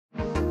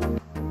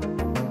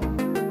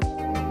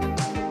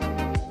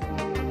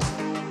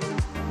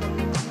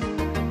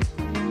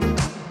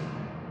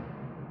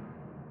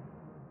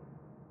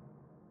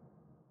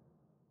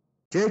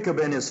Jacob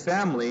and his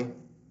family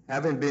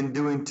haven't been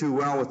doing too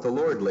well with the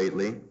Lord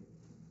lately.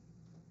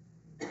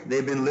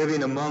 They've been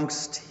living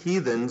amongst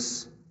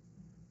heathens,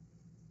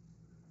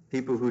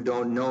 people who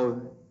don't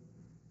know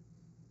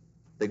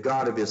the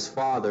God of his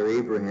father,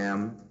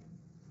 Abraham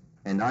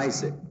and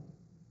Isaac.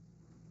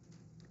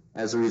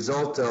 As a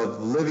result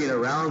of living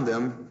around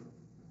them,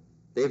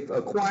 they've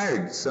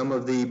acquired some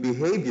of the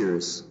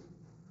behaviors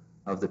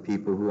of the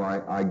people who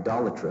are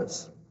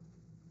idolatrous.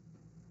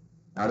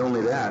 Not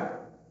only that,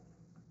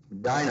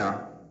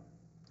 Dinah,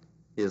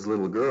 his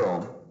little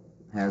girl,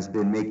 has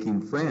been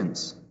making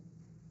friends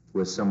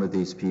with some of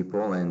these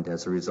people, and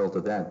as a result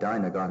of that,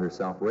 Dinah got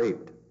herself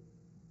raped.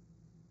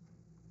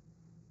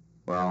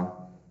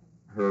 Well,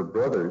 her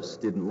brothers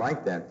didn't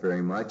like that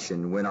very much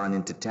and went on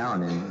into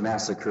town and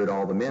massacred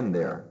all the men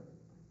there.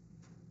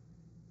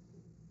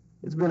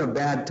 It's been a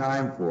bad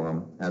time for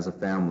them as a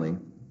family.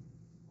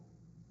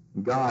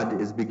 God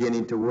is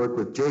beginning to work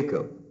with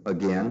Jacob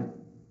again.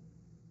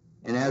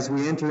 And as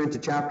we enter into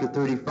chapter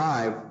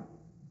 35,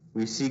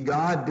 we see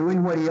God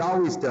doing what he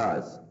always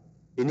does,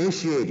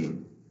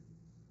 initiating.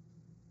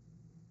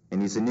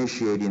 And he's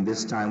initiating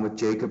this time with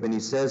Jacob. And he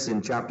says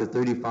in chapter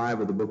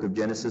 35 of the book of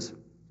Genesis,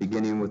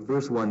 beginning with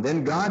verse 1,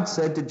 "Then God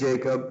said to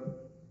Jacob,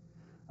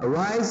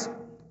 'Arise,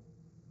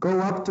 go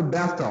up to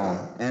Bethel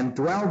and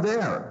dwell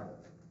there.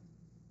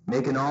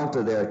 Make an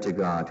altar there to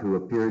God who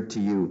appeared to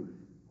you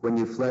when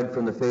you fled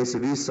from the face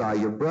of Esau,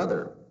 your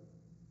brother.'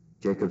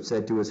 Jacob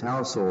said to his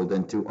household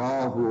and to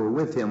all who were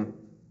with him,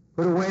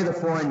 'Put away the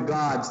foreign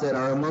gods that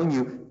are among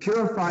you,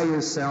 purify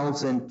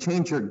yourselves and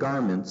change your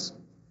garments.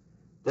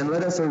 Then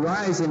let us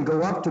arise and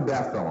go up to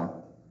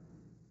Bethel,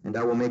 and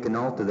I will make an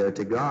altar there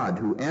to God,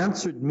 who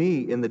answered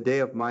me in the day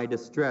of my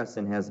distress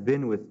and has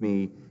been with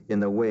me in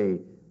the way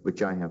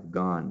which I have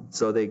gone.'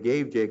 So they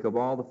gave Jacob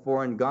all the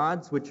foreign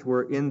gods which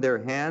were in their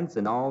hands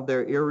and all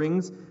their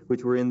earrings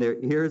which were in their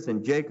ears,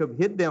 and Jacob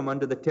hid them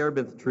under the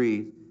terebinth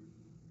tree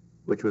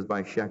which was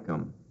by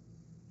Shechem."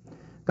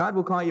 God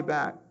will call you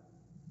back.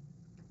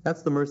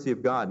 That's the mercy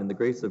of God and the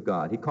grace of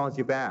God. He calls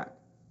you back.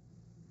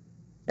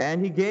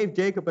 And he gave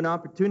Jacob an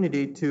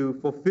opportunity to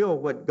fulfill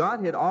what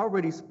God had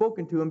already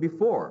spoken to him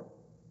before.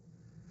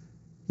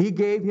 He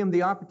gave him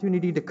the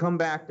opportunity to come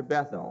back to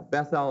Bethel.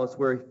 Bethel is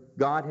where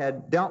God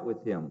had dealt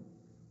with him,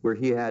 where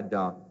he had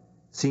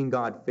seen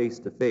God face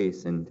to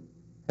face and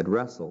had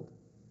wrestled.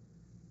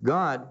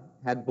 God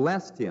had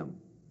blessed him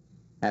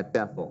at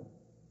Bethel.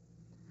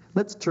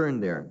 Let's turn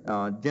there.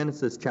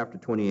 Genesis chapter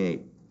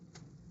 28.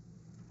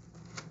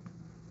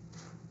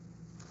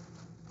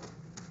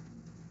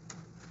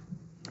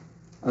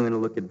 I'm going to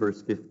look at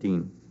verse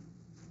 15.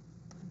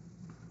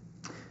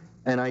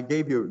 And I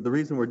gave you, the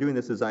reason we're doing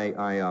this is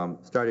I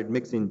started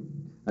mixing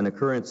an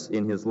occurrence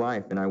in his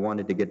life, and I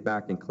wanted to get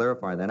back and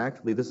clarify that.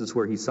 Actually, this is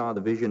where he saw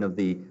the vision of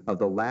the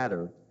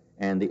ladder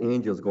and the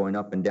angels going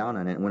up and down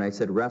on it. And when I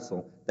said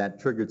wrestle, that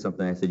triggered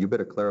something. I said, you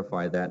better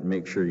clarify that and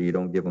make sure you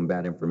don't give them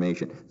bad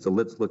information. So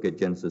let's look at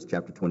Genesis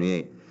chapter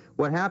 28.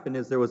 What happened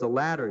is there was a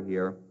ladder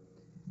here,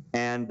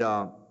 and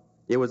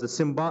it was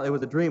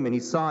a dream, and he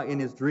saw in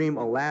his dream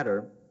a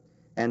ladder.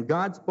 And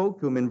God spoke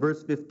to him in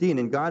verse 15,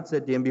 and God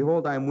said to him,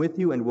 "Behold, I am with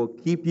you, and will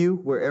keep you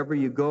wherever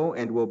you go,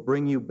 and will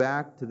bring you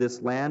back to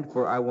this land,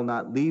 for I will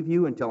not leave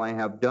you until I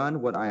have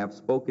done what I have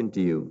spoken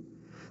to you."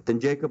 Then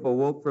Jacob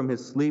awoke from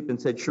his sleep and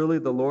said, "Surely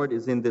the Lord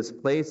is in this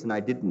place, and I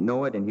didn't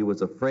know it." And he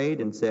was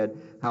afraid and said,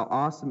 "How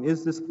awesome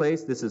is this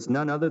place! This is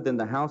none other than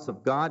the house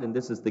of God, and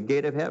this is the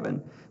gate of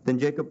heaven." Then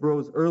Jacob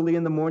rose early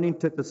in the morning,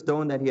 took the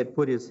stone that he had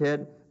put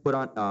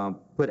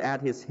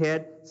at his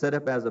head, set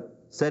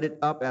it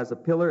up as a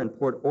pillar, and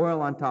poured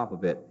oil on top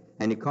of it.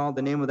 And he called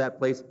the name of that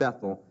place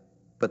Bethel,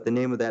 but the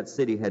name of that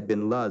city had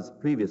been Luz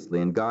previously.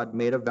 And Jacob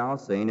made a vow,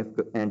 saying,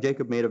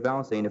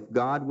 "If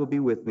God will be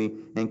with me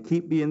and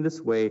keep me in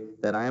this way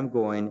that I am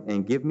going,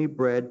 and give me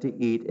bread to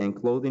eat and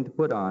clothing to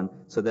put on,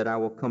 so that I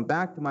will come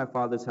back to my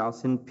father's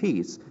house in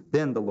peace,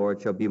 then the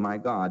Lord shall be my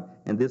God.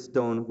 And this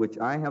stone which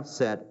I have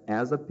set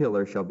as a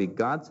pillar shall be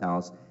God's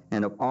house,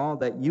 and of all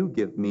that you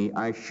give me,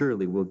 I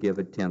surely will give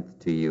a tenth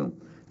to you."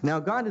 Now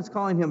God is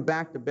calling him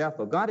back to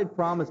Bethel. God had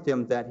promised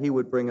him that he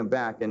would bring him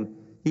back, and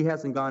he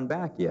hasn't gone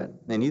back yet.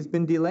 And he's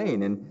been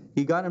delaying, and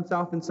he got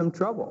himself in some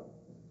trouble.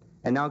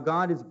 And now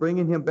God is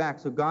bringing him back.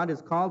 So God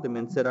has called him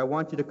and said, "I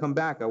want you to come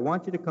back. I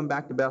want you to come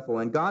back to Bethel."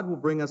 And God will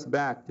bring us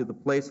back to the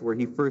place where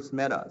he first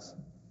met us.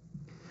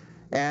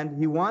 And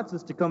he wants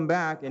us to come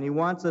back, and he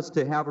wants us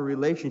to have a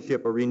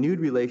relationship, a renewed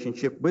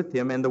relationship with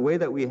him. And the way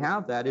that we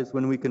have that is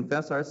when we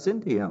confess our sin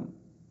to him.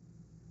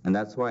 And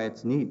that's why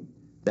it's neat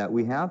that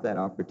we have that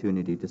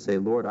opportunity to say,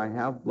 "Lord, I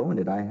have blown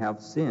it. I have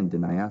sinned,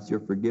 and I ask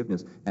your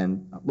forgiveness.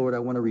 And Lord, I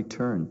want to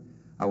return.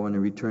 I want to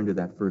return to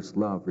that first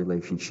love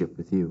relationship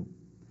with you."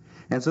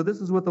 And so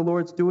this is what the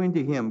Lord's doing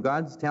to him.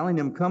 God's telling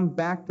him, come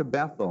back to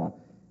Bethel.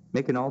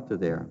 Make an altar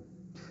there.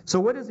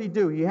 So what does he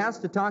do? He has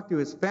to talk to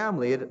his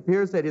family. It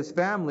appears that his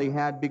family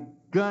had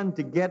begun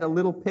to get a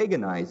little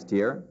paganized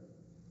here.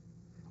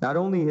 Not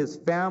only his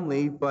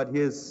family, but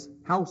his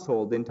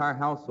household, the entire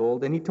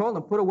household. And he told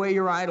them, "Put away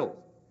your idols.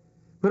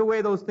 Put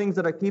away those things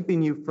that are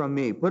keeping you from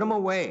me. Put them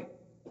away.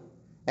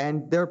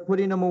 And they're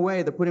putting them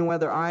away. They're putting away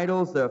their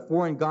idols, the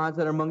foreign gods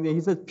that are among them.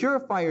 He says,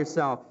 purify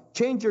yourself.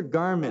 Change your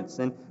garments.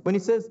 And when he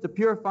says to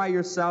purify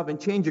yourself and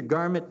change your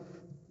garment,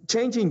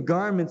 changing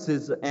garments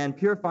and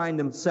purifying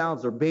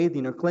themselves or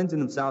bathing or cleansing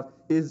themselves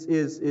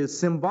is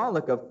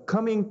symbolic of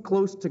coming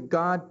close to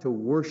God to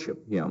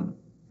worship him.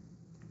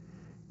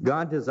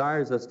 God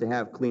desires us to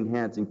have clean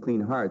hands and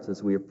clean hearts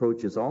as we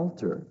approach his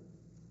altar.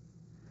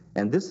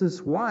 And this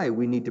is why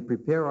we need to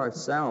prepare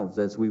ourselves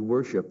as we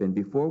worship and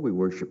before we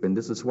worship. And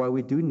this is why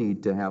we do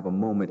need to have a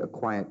moment, a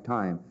quiet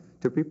time,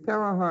 to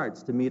prepare our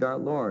hearts to meet our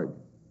Lord.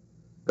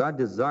 God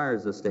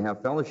desires us to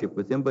have fellowship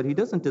with him, but he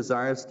doesn't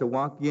desire us to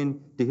walk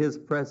into his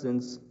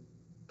presence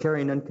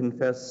carrying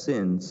unconfessed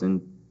sins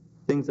and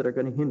things that are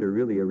going to hinder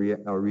really a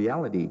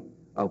reality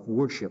of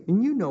worship.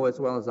 And you know as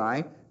well as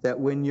I that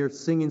when you're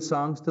singing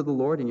songs to the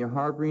Lord and you're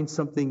harboring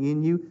something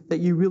in you, that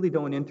you really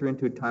don't enter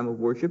into a time of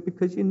worship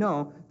because you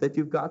know that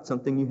you've got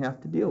something you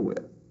have to deal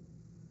with.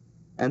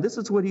 And this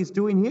is what he's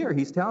doing here.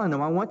 He's telling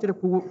them, I want you to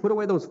put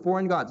away those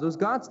foreign gods, those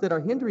gods that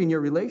are hindering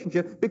your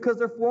relationship because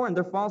they're foreign,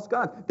 they're false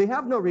gods. They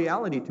have no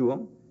reality to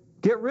them.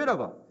 Get rid of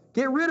them.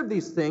 Get rid of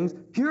these things.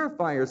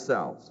 Purify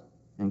yourselves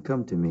and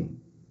come to me.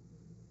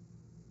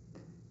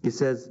 He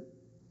says,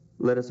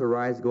 let us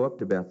arise, go up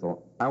to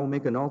Bethel. I will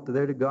make an altar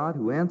there to God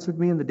who answered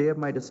me in the day of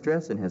my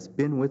distress and has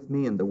been with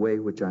me in the way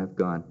which I have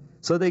gone.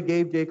 So they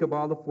gave Jacob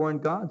all the foreign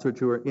gods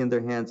which were in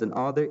their hands and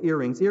all their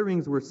earrings.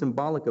 Earrings were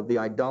symbolic of the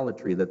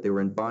idolatry that they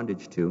were in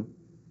bondage to,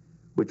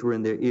 which were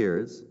in their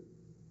ears.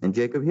 And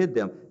Jacob hid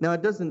them. Now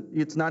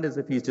it's not as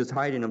if he's just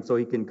hiding them so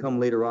he can come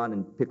later on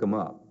and pick them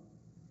up.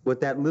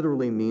 What that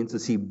literally means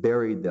is he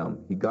buried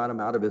them. He got them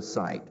out of his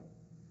sight.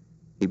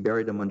 He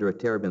buried them under a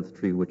terebinth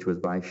tree which was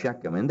by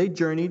Shechem. And they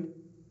journeyed.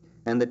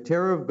 And the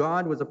terror of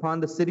God was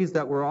upon the cities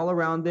that were all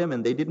around them,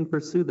 and they didn't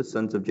pursue the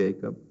sons of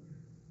Jacob.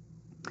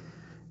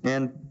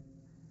 And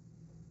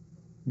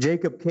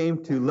Jacob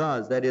came to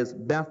Luz, that is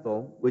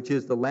Bethel, which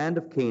is the land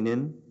of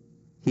Canaan,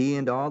 he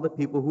and all the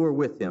people who were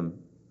with him.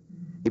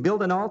 He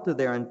built an altar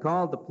there and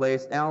called the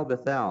place El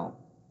Bethel.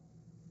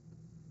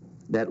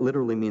 That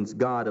literally means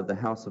God of the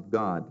house of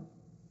God.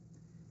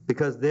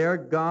 Because there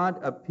God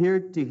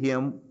appeared to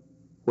him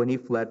when he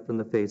fled from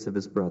the face of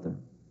his brother.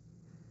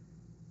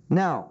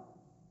 Now,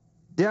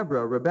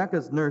 Deborah,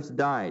 Rebekah's nurse,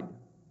 died,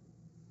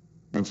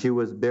 and she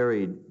was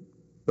buried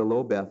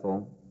below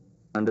Bethel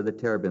under the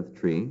terebinth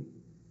tree.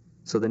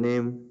 So the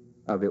name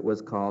of it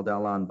was called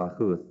Alon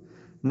Bahuth.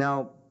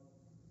 Now,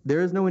 there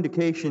is no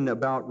indication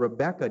about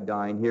Rebekah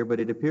dying here, but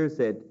it appears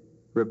that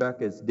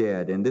Rebekah is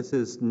dead. And this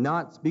is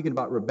not speaking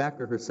about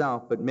Rebekah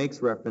herself, but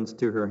makes reference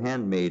to her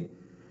handmaid.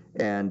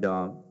 And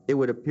it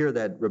would appear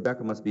that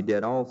Rebekah must be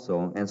dead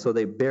also. And so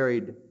they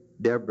buried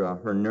Deborah,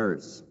 her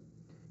nurse,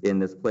 in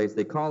this place.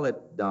 They call it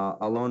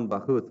Alon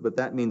Bahuth, but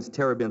that means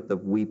terebinth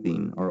of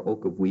weeping, or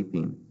oak of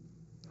weeping.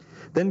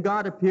 Then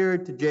God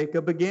appeared to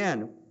Jacob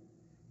again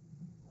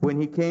when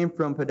he came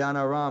from Padan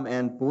Aram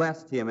and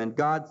blessed him. And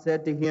God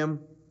said to him,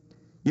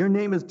 your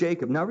name is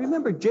Jacob. Now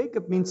remember,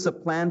 Jacob means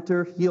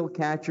supplanter, heel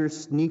catcher,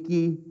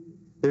 sneaky.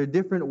 There are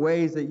different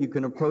ways that you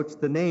can approach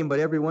the name, but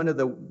every one of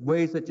the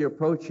ways that you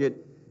approach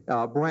it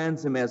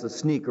brands him as a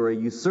sneak or a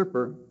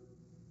usurper.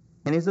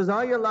 And he says,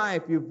 all your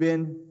life you've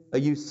been a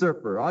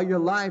usurper. All your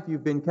life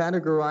you've been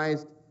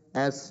categorized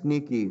as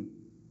sneaky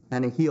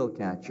and a heel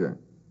catcher.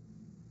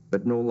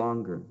 But no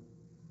longer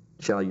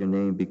shall your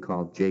name be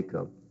called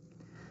Jacob.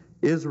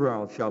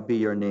 Israel shall be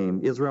your name.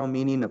 Israel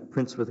meaning a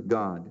prince with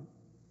God.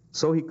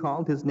 So he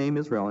called his name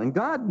Israel. And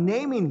God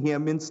naming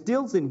him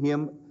instills in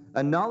him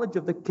a knowledge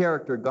of the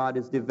character God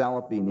is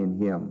developing in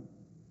him.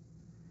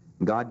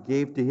 God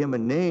gave to him a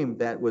name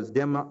that was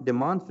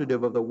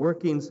demonstrative of the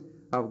workings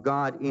of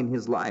God in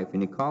his life.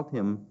 And he called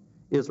him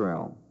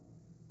Israel.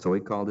 So he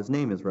called his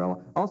name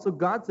Israel. Also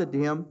God said to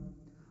him,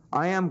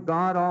 I am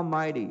God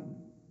Almighty.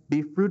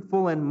 Be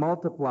fruitful and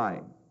multiply.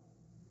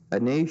 A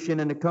nation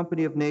and a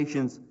company of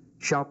nations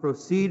shall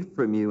proceed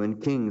from you,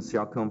 and kings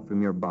shall come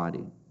from your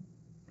body.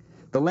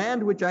 The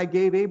land which I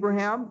gave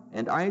Abraham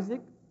and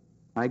Isaac,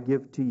 I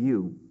give to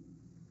you,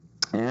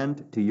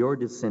 and to your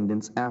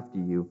descendants after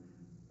you,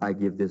 I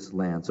give this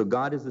land. So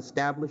God is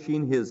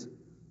establishing his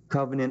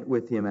covenant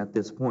with him at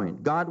this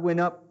point. God went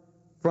up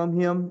from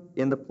him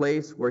in the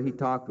place where he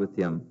talked with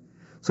him.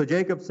 So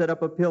Jacob set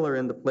up a pillar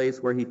in the place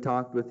where he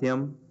talked with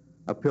him,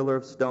 a pillar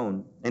of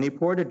stone. And he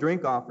poured a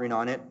drink offering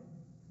on it,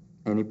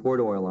 and he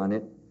poured oil on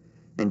it.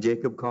 And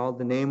Jacob called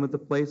the name of the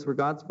place where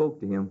God spoke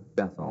to him,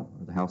 Bethel,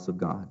 or the house of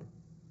God.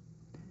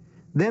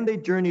 Then they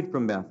journeyed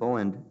from Bethel,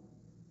 and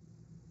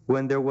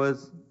when there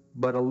was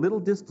but a little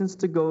distance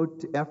to go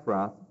to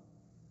Ephrath,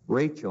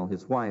 Rachel,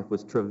 his wife,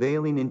 was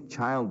travailing in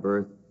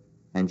childbirth,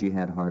 and she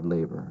had hard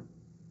labor.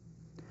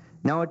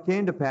 Now it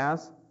came to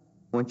pass,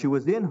 when she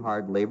was in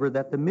hard labor,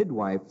 that the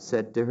midwife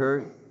said to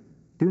her,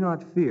 do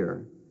not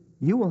fear,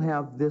 you will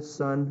have this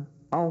son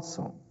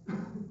also.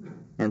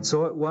 And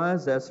so it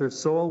was, as her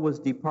soul was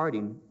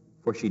departing,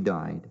 for she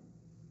died.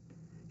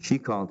 She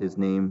called his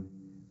name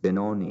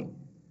Benoni.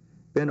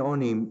 Ben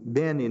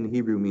in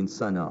Hebrew means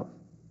son of,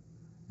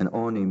 and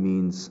Oni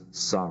means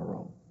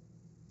sorrow.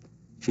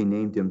 She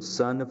named him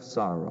son of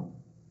sorrow,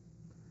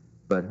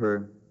 but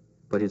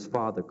his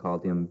father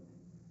called him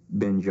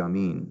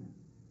Benjamin,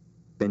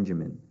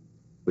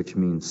 which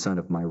means son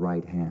of my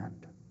right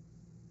hand.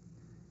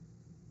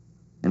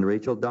 And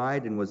Rachel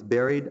died and was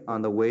buried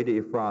on the way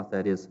to Ephrath,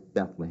 that is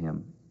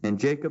Bethlehem. And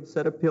Jacob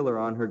set a pillar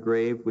on her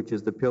grave, which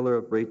is the pillar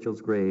of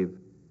Rachel's grave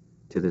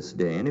to this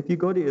day. And if you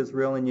go to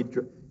Israel and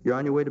you're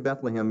on your way to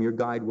Bethlehem, your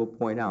guide will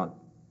point out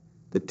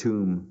the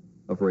tomb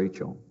of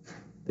Rachel.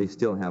 They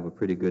still have a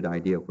pretty good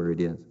idea where it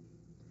is.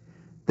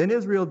 Then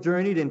Israel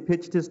journeyed and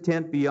pitched his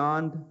tent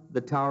beyond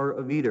the Tower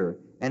of Eder.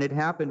 And it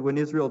happened when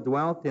Israel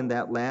dwelt in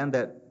that land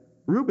that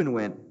Reuben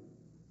went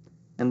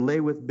and lay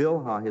with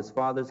Bilhah, his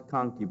father's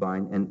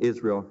concubine, and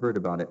Israel heard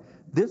about it.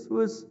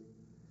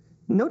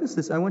 Notice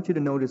this, I want you to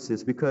notice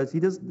this, because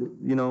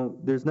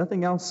there's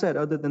nothing else said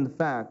other than the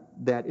fact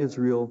that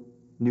Israel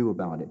knew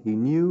about it. He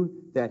knew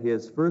that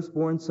his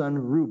firstborn son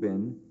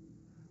Reuben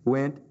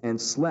went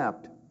and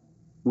slept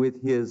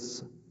with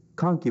his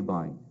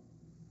concubine.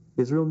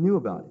 Israel knew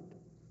about it.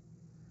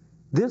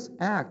 This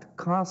act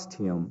cost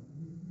him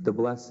the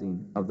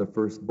blessing of the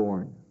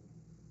firstborn.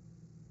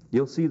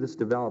 You'll see this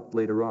developed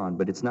later on,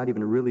 but there's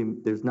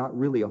not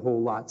really a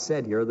whole lot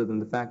said here other than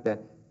the fact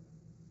that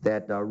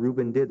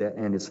Reuben did that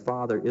and his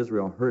father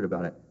Israel heard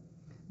about it.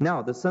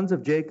 Now, the sons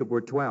of Jacob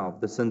were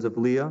 12. The sons of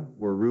Leah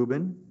were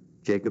Reuben,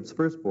 Jacob's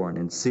firstborn,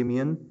 and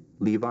Simeon,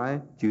 Levi,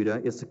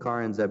 Judah,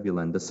 Issachar, and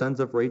Zebulun. The sons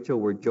of Rachel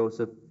were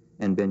Joseph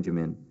and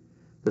Benjamin.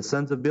 The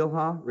sons of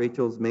Bilhah,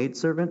 Rachel's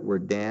maidservant, were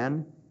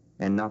Dan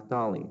and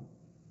Naphtali.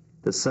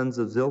 The sons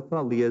of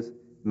Zilpah, Leah's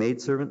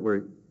maidservant,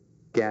 were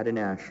Gad and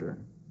Asher.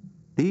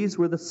 These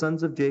were the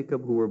sons of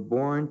Jacob who were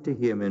born to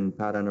him in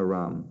Paddan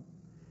Aram.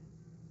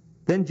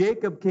 Then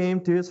Jacob came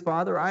to his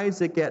father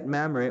Isaac at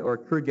Mamre, or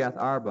Kirjath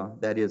Arba,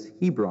 that is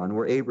Hebron,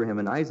 where Abraham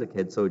and Isaac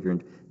had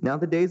sojourned. Now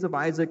the days of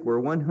Isaac were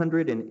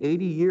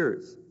 180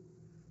 years.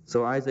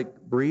 So Isaac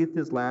breathed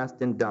his last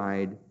and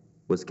died,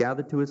 was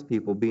gathered to his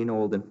people, being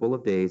old and full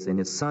of days, and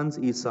his sons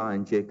Esau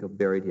and Jacob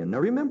buried him. Now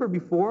remember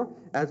before,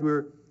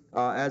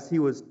 as he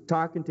was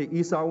talking to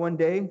Esau one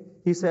day,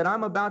 he said,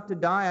 I'm about to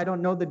die. I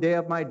don't know the day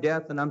of my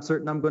death, and I'm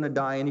certain I'm going to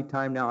die any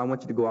time now. I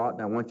want you to go out,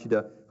 and I want you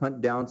to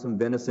hunt down some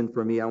venison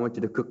for me. I want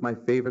you to cook my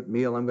favorite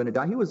meal. I'm going to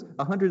die. He was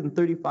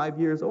 135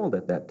 years old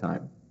at that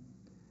time.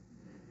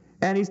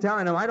 And he's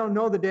telling him, I don't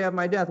know the day of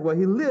my death. Well,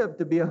 he lived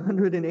to be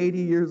 180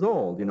 years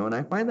old, and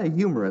I find that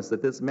humorous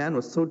that this man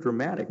was so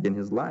dramatic in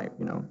his life,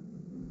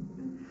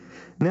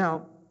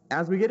 Now,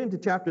 as we get into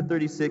chapter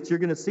 36, you're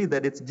going to see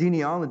that it's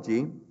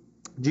genealogy.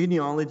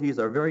 Genealogies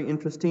are very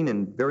interesting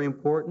and very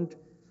important.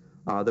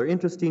 They're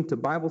interesting to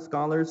Bible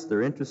scholars.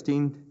 They're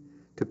interesting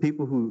to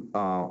people who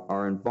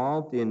are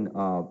involved in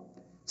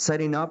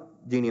setting up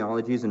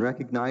genealogies and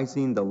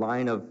recognizing the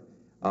line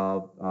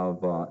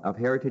of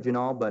heritage and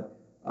all, but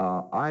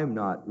I'm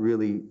not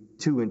really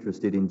too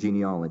interested in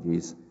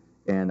genealogies,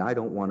 and I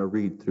don't want to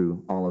read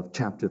through all of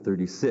chapter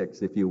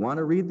 36. If you want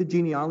to read the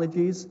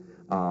genealogies,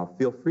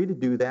 feel free to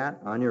do that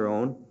on your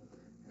own,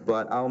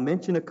 but I'll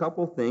mention a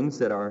couple things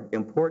that are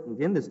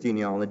important in this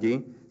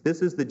genealogy.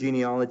 This is the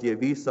genealogy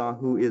of Esau,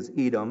 who is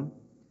Edom.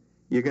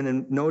 You're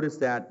going to notice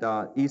that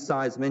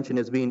Esau is mentioned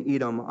as being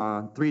Edom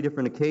on 3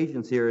 different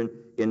occasions here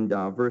in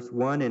verse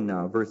 1,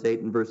 and verse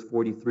 8, and verse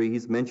 43.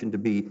 He's mentioned to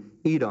be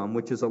Edom,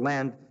 which is a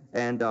land,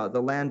 and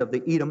the land of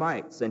the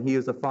Edomites, and he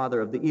is the father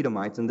of the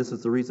Edomites, and this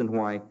is the reason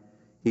why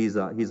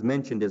he's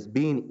mentioned as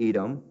being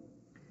Edom.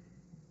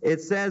 It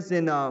says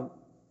in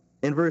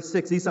verse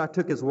 6, Esau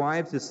took his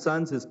wives, his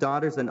sons, his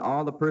daughters, and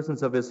all the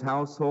persons of his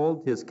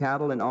household, his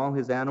cattle, and all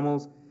his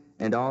animals,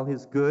 and all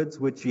his goods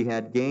which he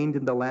had gained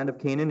in the land of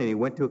Canaan, and he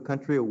went to a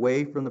country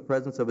away from the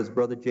presence of his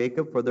brother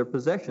Jacob, for their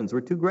possessions were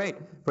too great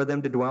for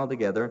them to dwell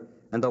together,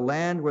 and the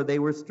land where they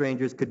were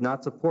strangers could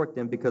not support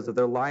them because of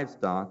their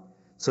livestock.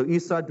 So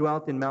Esau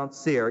dwelt in Mount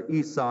Seir.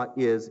 Esau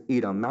is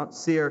Edom. Mount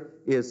Seir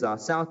is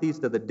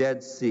southeast of the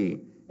Dead Sea,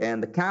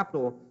 and the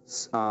capital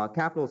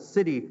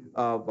city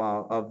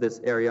of this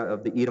area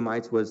of the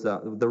Edomites was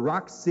the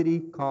rock city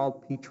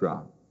called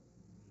Petra,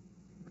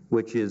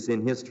 which is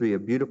in history a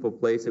beautiful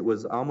place. It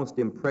was almost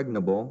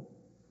impregnable,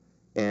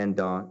 and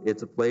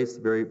it's a place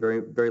very, very,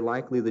 very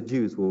likely the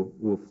Jews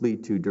will flee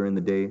to during the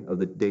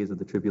days of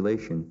the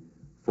tribulation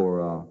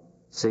for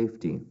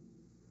safety.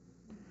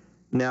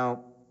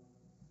 Now,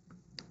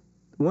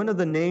 one of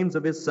the names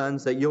of his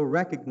sons that you'll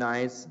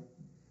recognize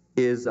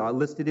is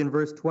listed in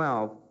verse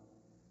 12.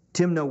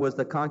 Timnah was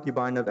the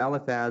concubine of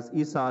Eliphaz,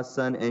 Esau's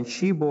son, and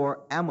she bore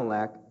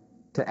Amalek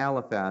to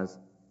Eliphaz.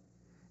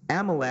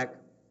 Amalek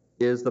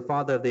is the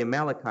father of the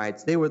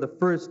Amalekites. They were the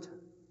first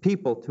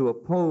people to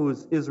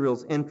oppose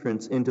Israel's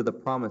entrance into the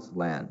Promised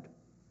Land.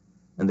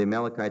 And the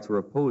Amalekites were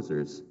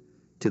opposers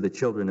to the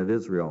children of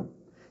Israel.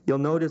 You'll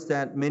notice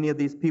that many of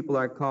these people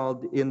are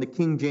called in the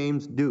King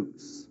James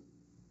dukes.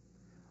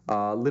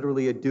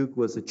 Literally, a duke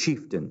was a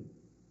chieftain.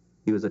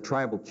 He was a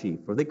tribal chief.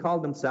 Or they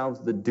called themselves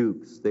the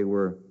dukes. They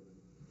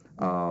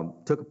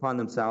took upon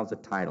themselves a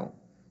title.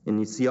 And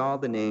you see all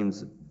the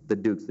names, the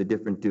dukes, the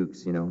different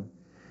dukes, you know.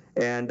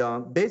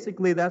 And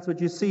basically that's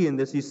what you see in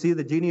this. You see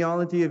the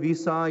genealogy of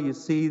Esau. You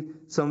see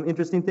some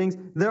interesting things.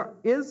 There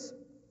is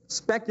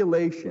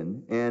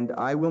speculation, and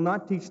I will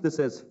not teach this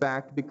as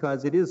fact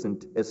because it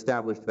isn't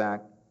established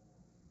fact.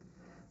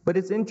 But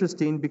it's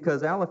interesting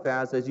because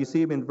Eliphaz, as you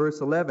see him in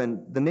verse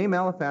 11, the name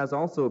Eliphaz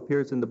also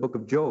appears in the book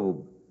of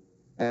Job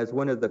as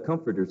one of the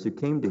comforters who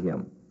came to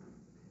him.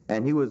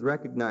 And he was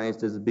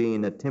recognized as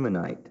being a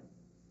Temanite.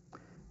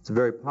 It's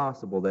very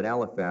possible that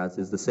Eliphaz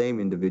is the same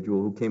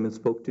individual who came and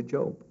spoke to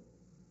Job.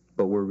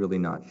 But we're really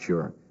not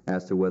sure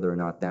as to whether or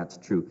not that's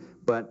true.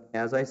 But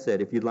as I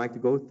said, if you'd like to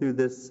go through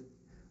this,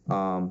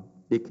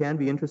 it can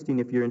be interesting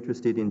if you're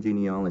interested in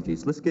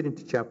genealogies. Let's get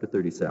into chapter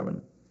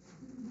 37.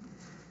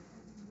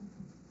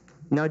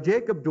 Now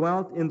Jacob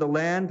dwelt in the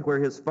land where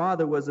his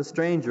father was a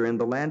stranger, in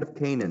the land of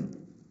Canaan.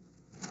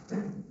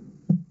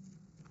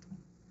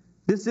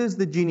 This is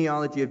the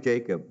genealogy of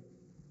Jacob.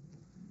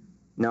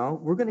 Now,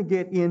 we're going to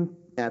get in,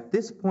 at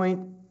this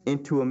point,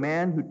 into a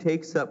man who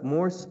takes up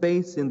more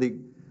space in the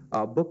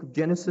book of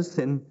Genesis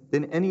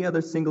than any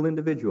other single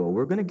individual.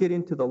 We're going to get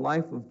into the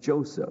life of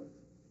Joseph.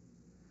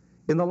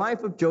 In the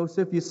life of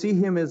Joseph, you see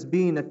him as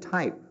being a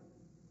type.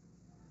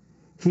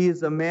 He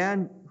is a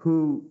man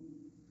who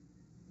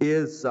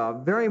is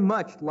very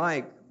much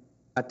like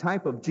a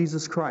type of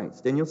Jesus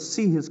Christ. And you'll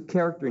see his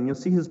character and you'll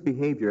see his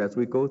behavior as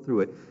we go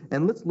through it.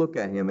 And let's look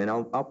at him, and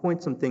I'll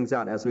point some things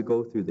out as we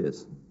go through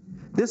this.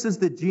 This is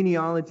the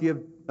genealogy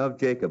of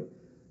Jacob.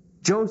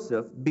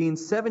 Joseph, being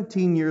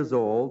 17 years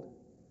old,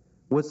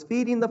 was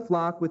feeding the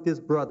flock with his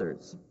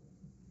brothers.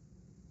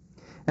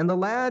 And the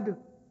lad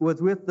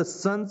was with the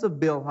sons of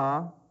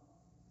Bilhah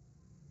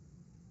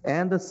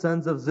and the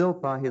sons of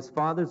Zilpah, his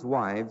father's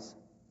wives,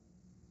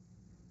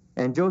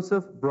 and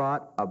Joseph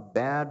brought a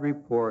bad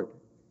report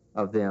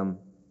of them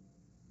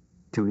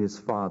to his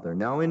father.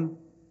 Now in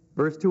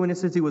verse 2, when it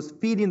says he was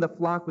feeding the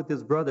flock with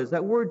his brothers,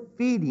 that word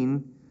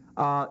feeding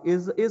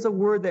is a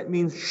word that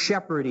means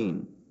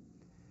shepherding.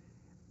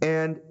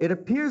 And it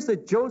appears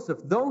that Joseph,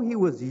 though he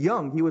was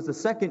young, he was the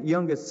second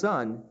youngest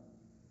son,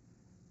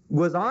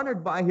 was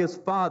honored by his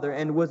father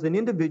and was an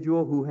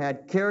individual who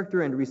had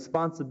character and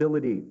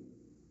responsibility.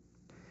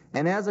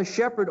 And as a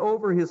shepherd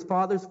over his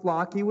father's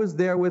flock, he was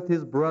there with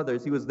his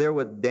brothers. He was there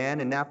with Dan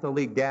and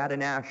Naphtali, Gad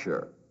and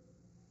Asher.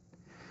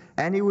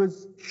 And he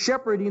was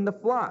shepherding the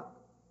flock.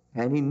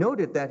 And he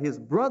noted that his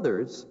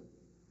brothers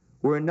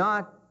were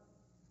not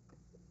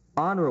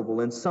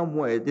honorable in some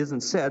way. It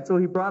isn't said. So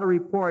he brought a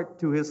report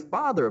to his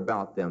father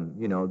about them.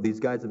 You know, these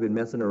guys have been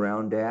messing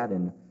around, Dad,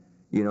 and,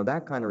 you know,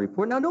 that kind of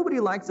report. Now,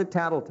 nobody likes a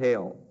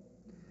tattletale,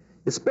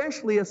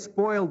 especially a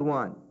spoiled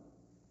one.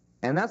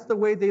 And that's the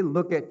way they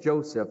look at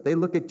Joseph. They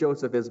look at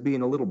Joseph as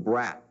being a little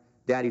brat,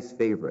 Daddy's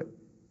favorite.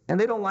 And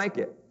they don't like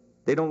it.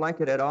 They don't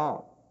like it at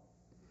all.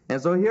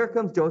 And so here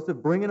comes Joseph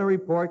bringing a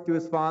report to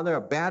his father,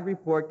 a bad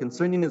report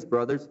concerning his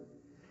brothers.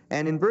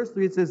 And in verse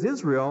 3 it says,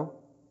 Israel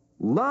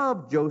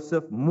loved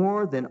Joseph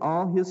more than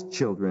all his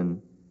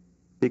children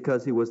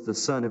because he was the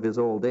son of his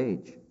old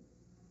age.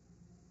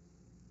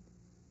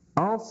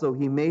 Also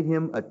he made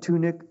him a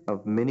tunic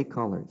of many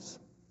colors.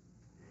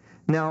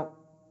 Now,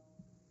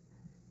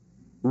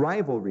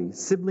 rivalry,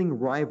 sibling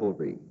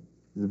rivalry,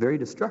 is very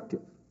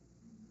destructive.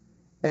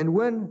 And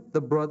when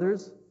the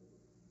brothers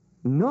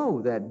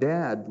know that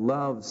Dad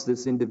loves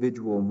this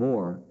individual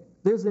more,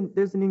 there's an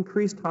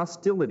increased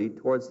hostility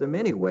towards them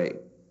anyway,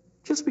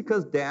 just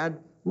because Dad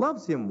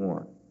loves him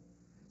more.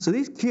 So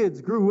these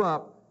kids grew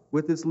up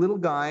with this little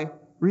guy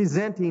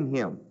resenting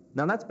him.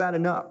 Now that's bad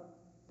enough.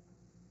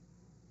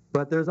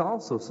 But there's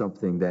also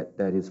something that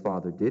his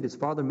father did. His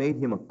father made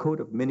him a coat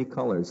of many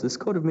colors. This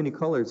coat of many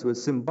colors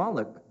was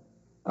symbolic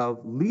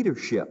of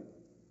leadership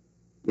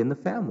in the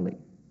family.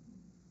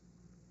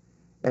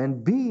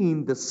 And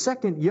being the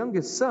second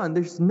youngest son,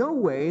 there's no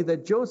way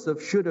that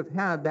Joseph should have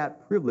had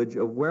that privilege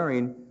of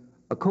wearing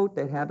a coat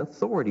that had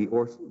authority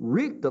or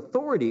wreaked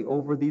authority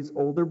over these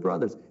older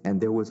brothers.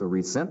 And there was a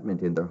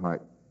resentment in their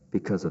heart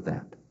because of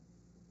that.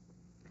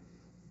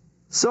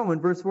 So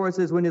in verse 4 it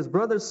says, when his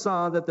brothers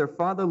saw that their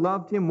father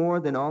loved him more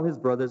than all his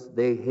brothers,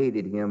 they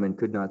hated him and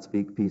could not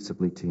speak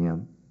peaceably to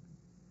him.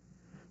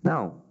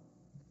 Now,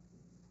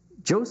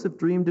 Joseph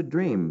dreamed a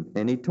dream,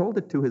 and he told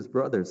it to his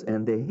brothers,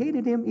 and they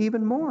hated him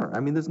even more. I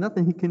mean, there's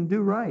nothing he can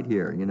do right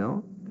here, you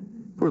know.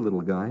 Poor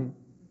little guy.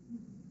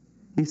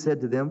 He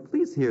said to them,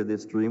 please hear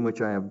this dream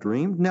which I have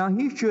dreamed. Now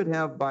he should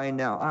have by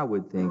now, I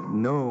would think,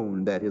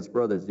 known that his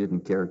brothers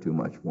didn't care too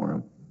much for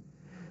him.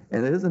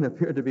 And there doesn't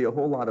appear to be a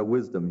whole lot of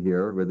wisdom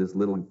here with this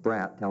little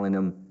brat telling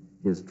him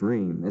his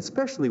dream,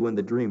 especially when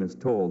the dream is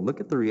told. Look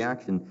at the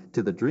reaction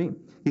to the dream.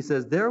 He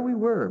says, there we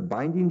were,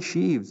 binding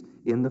sheaves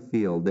in the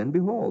field. Then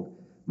behold,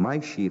 my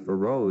sheaf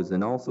arose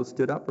and also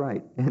stood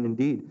upright. And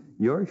indeed,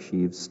 your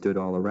sheaves stood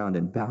all around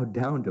and bowed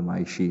down to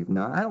my sheaf.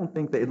 Now, I don't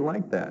think they'd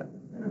like that.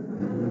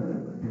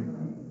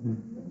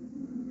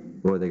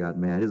 Boy, they got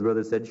mad. His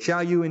brother said,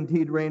 shall you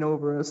indeed reign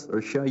over us,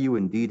 or shall you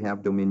indeed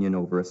have dominion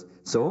over us?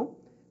 So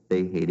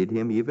they hated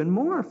him even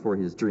more for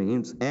his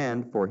dreams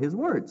and for his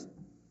words.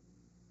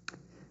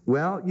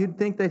 Well, you'd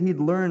think that he'd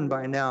learn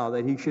by now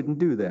that he shouldn't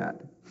do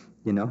that.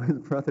 You know, his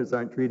brothers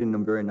aren't treating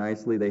him very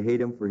nicely. They hate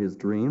him for his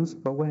dreams.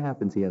 But what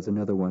happens? He has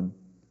another one.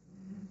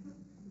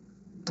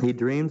 He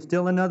dreamed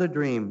still another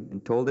dream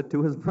and told it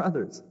to his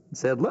brothers. He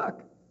said,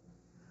 look,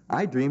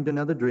 I dreamed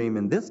another dream,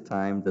 and this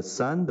time the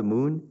sun, the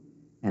moon,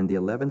 and the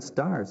 11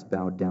 stars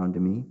bowed down to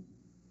me.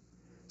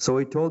 So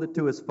he told it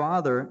to his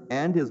father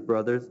and his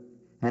brothers,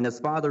 and his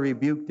father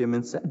rebuked him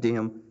and said to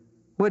him,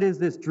 what is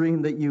this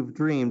dream that you've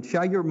dreamed?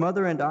 Shall your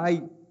mother and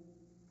I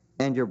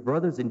and your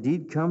brothers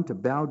indeed come to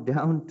bow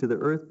down to the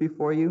earth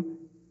before you?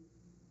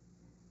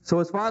 So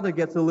his father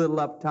gets a little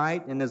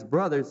uptight, and his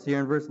brothers, here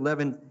in verse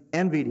 11,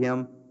 envied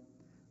him.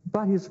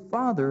 But his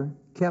father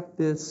kept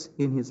this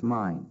in his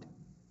mind.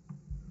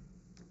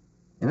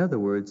 In other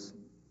words,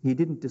 he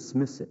didn't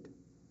dismiss it.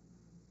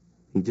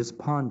 He just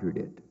pondered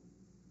it.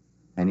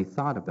 And he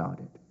thought about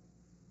it.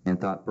 And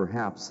thought,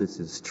 perhaps this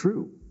is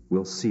true.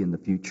 We'll see in the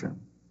future.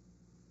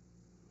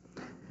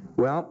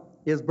 Well,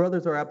 his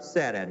brothers are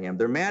upset at him.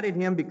 They're mad at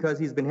him because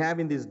he's been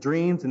having these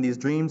dreams, and these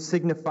dreams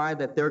signify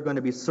that they're going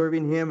to be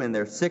serving him, and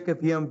they're sick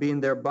of him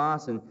being their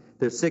boss, and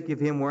they're sick of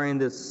him wearing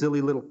this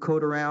silly little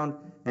coat around,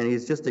 and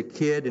he's just a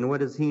kid, and what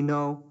does he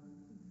know?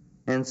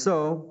 And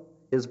so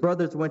his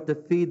brothers went to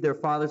feed their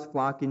father's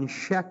flock in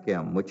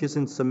Shechem, which is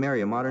in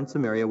Samaria, modern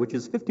Samaria, which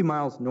is 50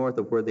 miles north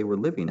of where they were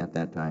living at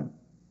that time.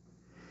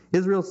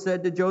 Israel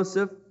said to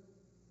Joseph,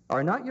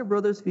 are not your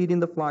brothers feeding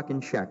the flock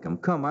in Shechem?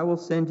 Come, I will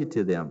send you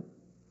to them.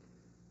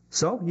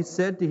 So he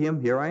said to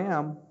him, here I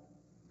am.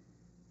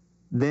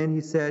 Then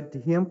he said to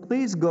him,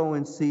 please go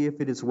and see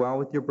if it is well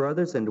with your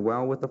brothers and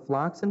well with the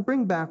flocks, and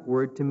bring back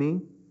word to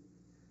me.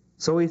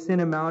 So he sent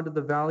him out of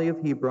the valley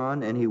of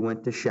Hebron, and he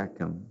went to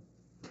Shechem.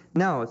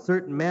 Now a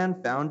certain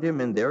man found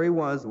him, and there he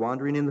was,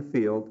 wandering in the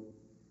field.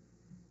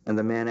 And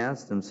the man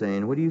asked him,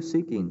 saying, what are you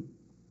seeking?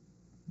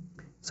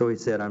 So he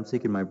said, I'm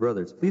seeking my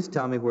brothers. Please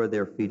tell me where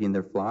they're feeding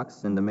their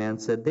flocks. And the man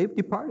said, they've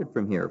departed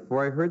from here,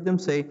 for I heard them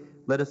say,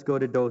 let us go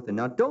to Dothan.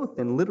 Now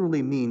Dothan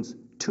literally means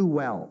 2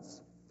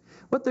 wells.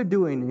 What they're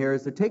doing here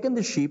is they're taking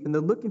the sheep, and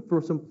they're looking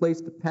for some place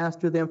to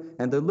pasture them,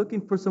 and they're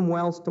looking for some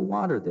wells to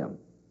water them.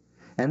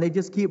 And they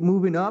just keep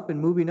moving up and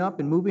moving up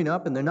and moving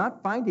up, and they're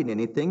not finding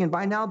anything. And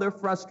by now they're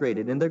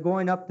frustrated, and they're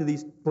going up to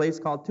this place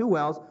called 2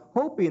 wells,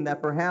 hoping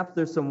that perhaps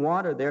there's some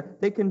water there.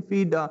 They can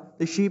feed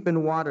the sheep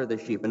and water the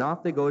sheep. And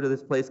off they go to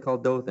this place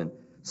called Dothan.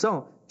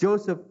 So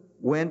Joseph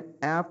went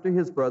after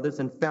his brothers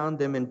and found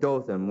them in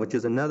Dothan, which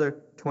is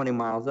another 20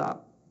 miles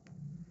up.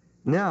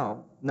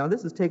 Now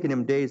this has taken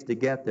him days to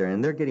get there,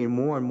 and they're getting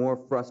more and more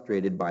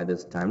frustrated by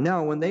this time.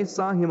 Now, when they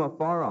saw him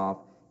afar off,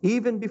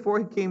 even before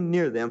he came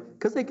near them,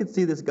 because they could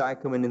see this guy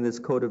coming in this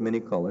coat of many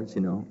colors,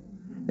 you know.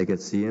 They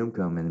could see him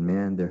coming, and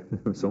man, they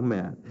were so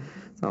mad.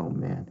 Oh,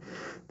 man.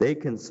 They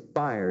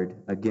conspired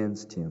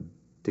against him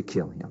to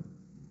kill him.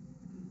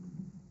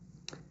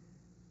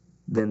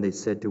 Then they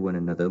said to one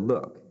another,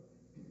 look,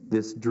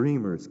 this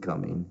dreamer's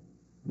coming.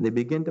 And they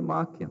began to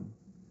mock him.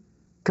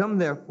 Come,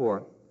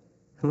 therefore,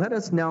 let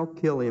us now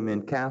kill him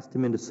and cast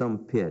him into some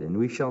pit, and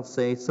we shall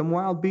say, some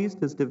wild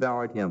beast has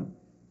devoured him.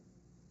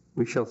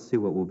 We shall see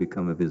what will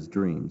become of his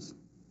dreams.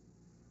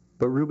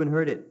 But Reuben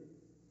heard it,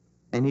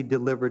 and he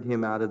delivered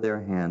him out of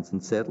their hands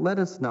and said, let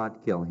us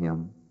not kill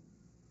him.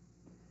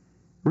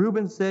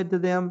 Reuben said to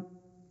them,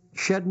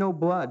 shed no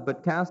blood,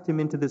 but cast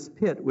him into this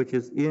pit which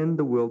is in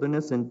the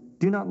wilderness, and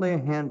do not lay a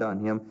hand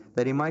on him,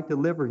 that he might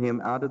deliver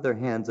him out of their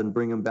hands and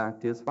bring him back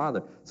to his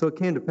father. So it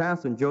came to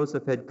pass, when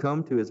Joseph had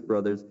come to his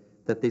brothers,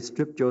 that they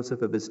stripped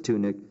Joseph of his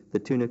tunic, the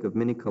tunic of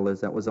many colors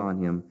that was on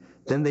him.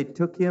 Then they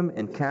took him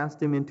and cast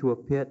him into a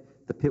pit.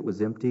 The pit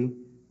was empty.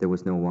 There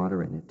was no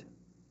water in it.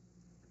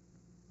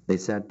 They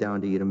sat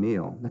down to eat a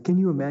meal. Now, can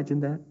you imagine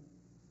that?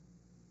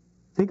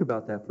 Think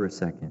about that for a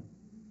second.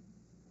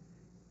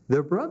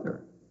 Their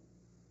brother.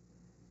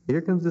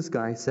 Here comes this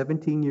guy,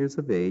 17 years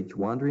of age,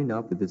 wandering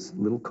up with this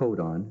little coat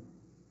on.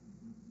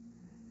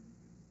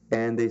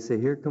 And they say,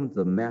 here comes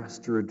the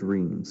master of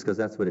dreams, because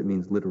that's what it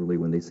means literally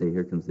when they say,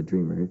 here comes the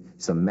dreamer.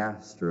 He's a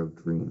master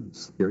of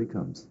dreams. Here he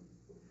comes.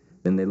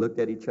 Then they looked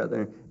at each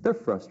other. They're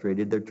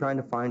frustrated. They're trying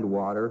to find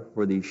water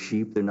for these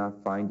sheep. They're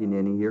not finding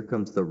any. Here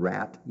comes the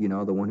rat, you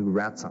know, the one who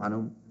rats on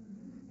them.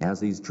 He has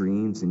these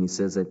dreams, and he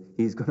says that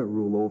he's going to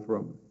rule over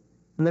them.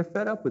 And they're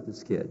fed up with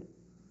this kid.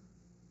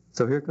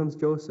 So here comes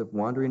Joseph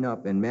wandering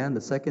up, and man, the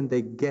second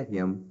they get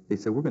him, they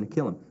say, we're going to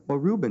kill him. Well,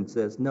 Reuben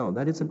says, no,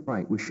 that isn't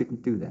right. We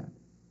shouldn't do that.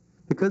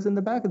 Because in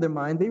the back of their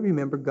mind, they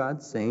remember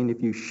God saying,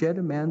 if you shed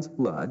a man's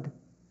blood,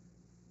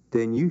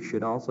 then you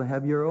should also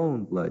have your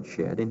own blood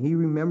shed. And he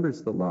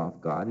remembers the law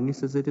of God, and he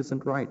says it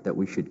isn't right that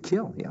we should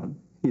kill him.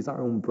 He's our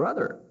own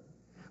brother.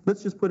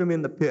 Let's just put him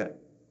in the pit.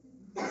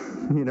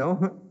 You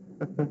know?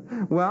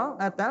 Well,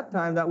 at that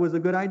time, that was a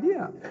good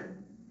idea.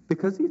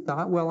 Because he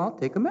thought, well, I'll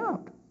take him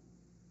out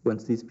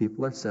once these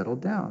people are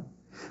settled down.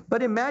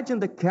 But imagine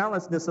the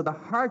callousness of the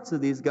hearts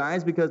of these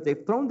guys, because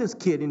they've thrown this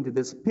kid into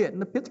this pit,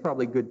 and the pit's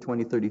probably a good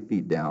 20, 30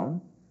 feet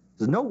down.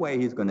 There's no way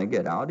he's going to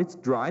get out. It's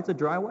dry. It's a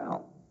dry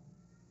well.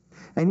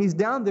 And he's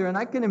down there, and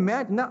I can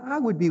imagine, now I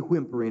would be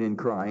whimpering and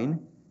crying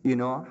You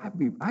know,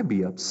 I'd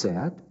be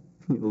upset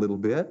a little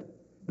bit.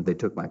 If they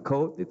took my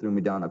coat, they threw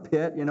me down a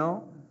pit, you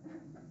know.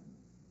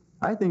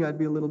 I think I'd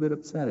be a little bit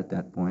upset at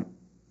that point.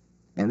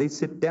 And they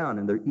sit down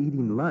and they're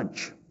eating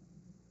lunch.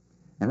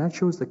 And that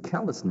shows the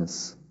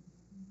callousness.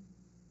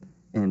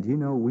 And you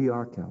know, we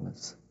are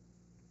callous.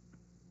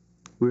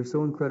 We're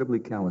so incredibly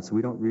callous.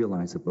 We don't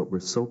realize it, but we're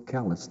so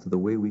callous to the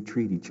way we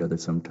treat each other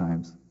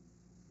sometimes.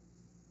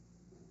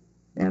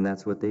 And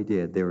that's what they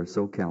did. They were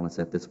so callous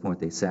at this point.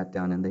 They sat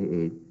down and they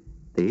ate.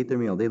 They ate their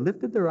meal. They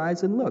lifted their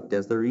eyes and looked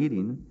as they're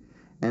eating.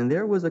 And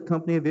there was a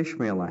company of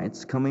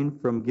Ishmaelites coming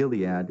from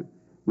Gilead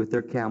with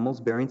their camels,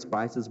 bearing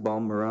spices,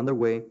 balm, were on their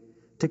way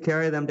to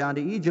carry them down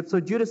to Egypt. So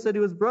Judah said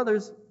to his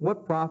brothers,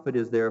 "What profit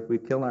is there if we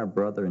kill our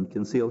brother and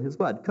conceal his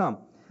blood? Come,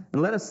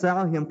 and let us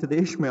sell him to the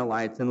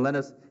Ishmaelites, and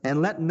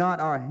let not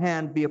our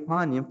hand be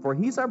upon him, for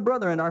he's our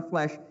brother and our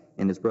flesh."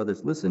 And his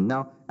brothers listened.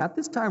 Now, at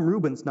this time,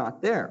 Reuben's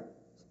not there.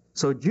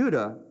 So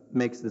Judah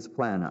makes this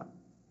plan up.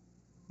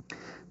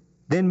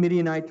 Then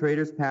Midianite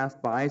traders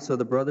passed by, so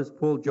the brothers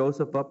pulled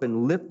Joseph up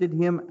and lifted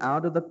him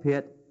out of the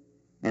pit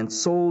and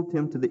sold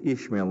him to the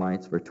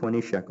Ishmaelites for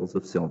 20 shekels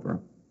of silver.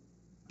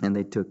 And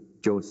they took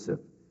Joseph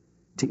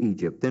to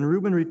Egypt. Then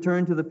Reuben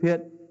returned to the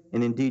pit,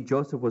 and indeed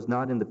Joseph was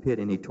not in the pit,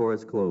 and he tore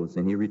his clothes.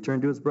 And he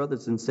returned to his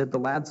brothers and said, "The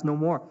lad's no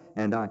more,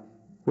 and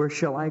where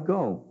shall I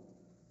go?"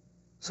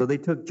 So they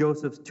took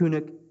Joseph's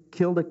tunic,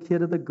 killed a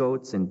kid of the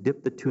goats, and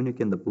dipped the tunic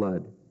in the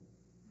blood.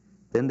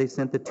 Then they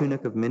sent the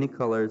tunic of many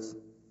colors,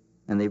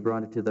 and they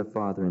brought it to their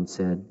father and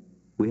said,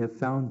 "We have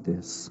found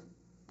this.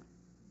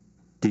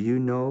 Do you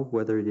know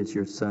whether it is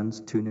your son's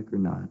tunic or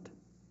not?"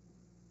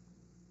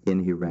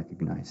 And he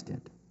recognized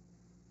it.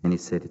 And he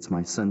said, "It's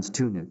my son's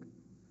tunic.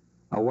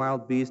 A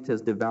wild beast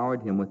has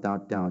devoured him.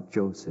 Without doubt,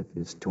 Joseph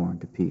is torn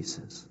to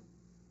pieces."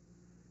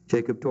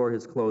 Jacob tore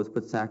his clothes,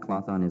 put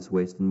sackcloth on his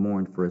waist, and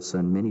mourned for his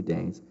son many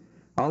days.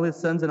 All his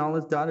sons and all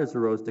his daughters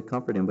arose to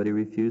comfort him, but he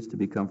refused to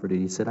be comforted.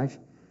 He said,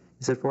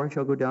 "For I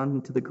shall go down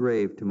into the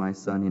grave to my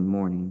son in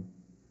mourning."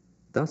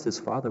 Thus his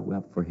father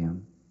wept for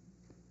him.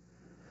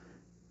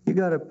 You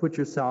got to put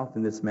yourself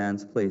in this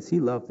man's place. He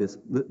loved this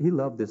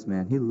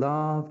man. He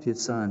loved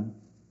his son.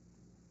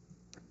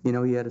 You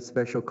know, he had a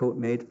special coat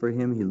made for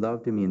him. He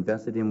loved him. He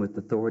invested him with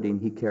authority, and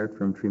he cared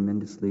for him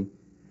tremendously.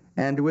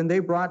 And when they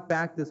brought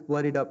back this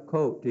bloodied up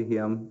coat to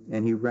him,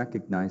 and he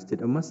recognized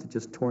it, it must have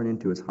just torn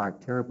into his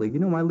heart terribly. You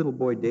know, my little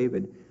boy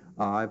David,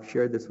 I've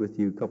shared this with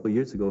you a couple of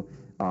years ago,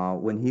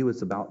 when he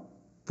was about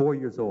 4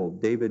 years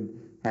old, David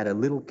had a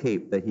little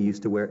cape that he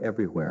used to wear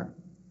everywhere,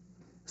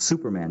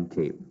 Superman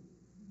cape.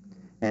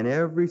 And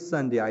every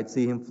Sunday I'd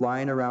see him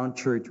flying around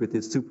church with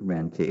his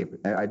Superman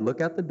cape. I'd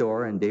look at the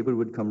door, and David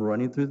would come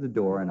running through the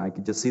door, and I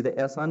could just see the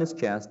S on his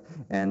chest,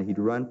 and he'd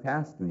run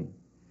past me.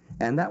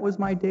 And that was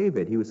my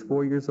David. He was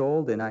 4 years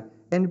old, and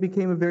it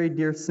became a very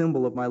dear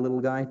symbol of my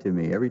little guy to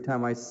me. Every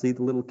time I see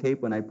the little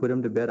cape, when I'd put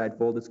him to bed, I'd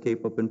fold his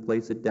cape up and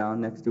place it down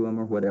next to him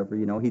or whatever.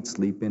 You know, he'd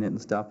sleep in it and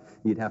stuff.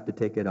 You'd have to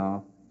take it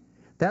off.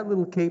 That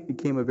little cape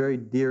became a very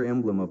dear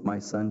emblem of my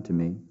son to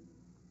me.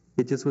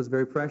 It just was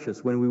very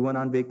precious. When we went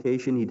on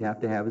vacation, he'd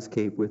have to have his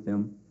cape with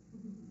him.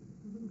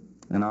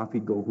 And off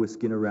he'd go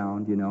whisking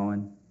around, you know,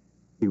 and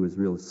he was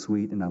real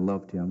sweet, and I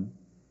loved him.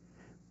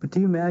 But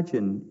do you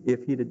imagine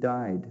if he'd have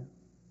died,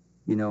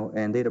 you know,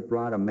 and they'd have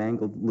brought a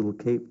mangled little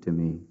cape to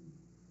me,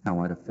 how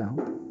I'd have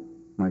felt?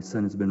 My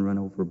son has been run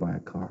over by a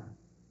car,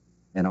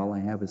 and all I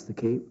have is the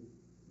cape.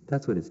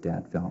 That's what his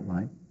dad felt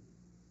like.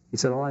 He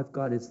said, "All I've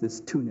got is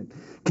this tunic."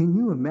 Can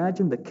you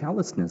imagine the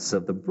callousness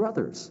of the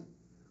brothers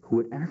who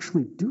would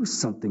actually do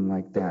something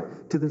like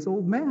that to this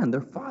old man, their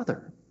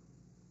father?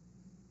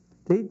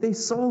 They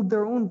sold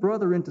their own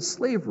brother into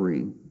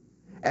slavery,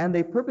 and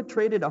they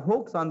perpetrated a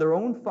hoax on their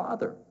own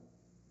father.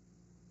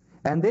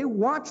 And they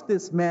watched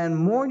this man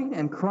mourning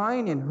and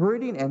crying and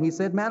hurting, and he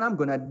said, "Man, I'm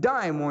going to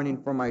die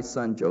mourning for my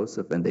son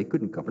Joseph." And they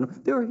couldn't comfort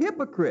him. They were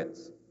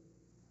hypocrites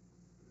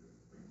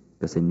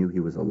because they knew he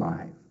was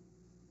alive,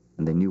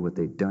 and they knew what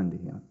they'd done to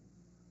him.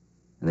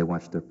 And they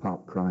watched their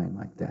pop crying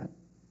like that,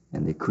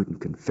 and they couldn't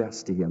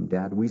confess to him,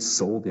 "Dad, we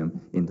sold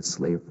him into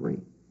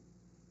slavery."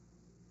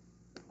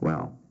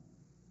 Well,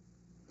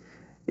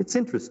 it's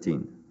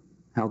interesting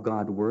how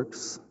God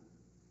works,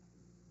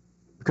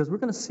 because we're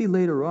going to see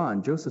later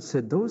on, Joseph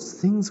said,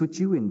 "Those things which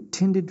you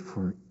intended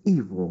for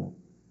evil,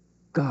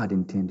 God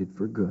intended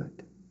for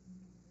good."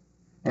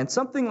 And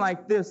something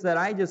like this that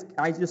I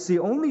just see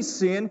only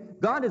sin,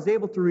 God is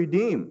able to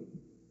redeem.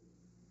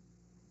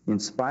 In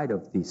spite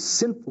of the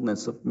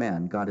sinfulness of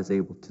man, God is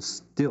able to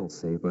still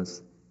save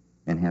us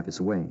and have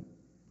his way.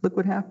 Look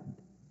what happened.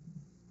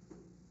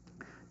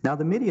 Now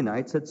the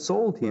Midianites had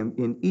sold him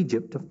in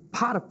Egypt to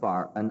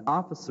Potiphar, an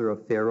officer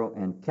of Pharaoh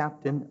and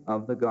captain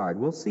of the guard.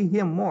 We'll see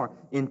him more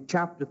in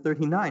chapter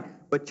 39.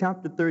 But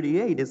chapter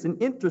 38 is an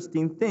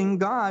interesting thing.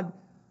 God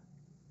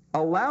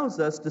allows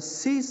us to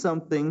see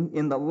something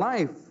in the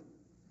life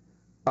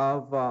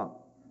of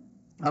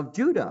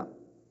Judah.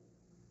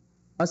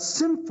 A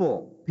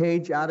sinful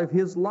page out of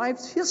his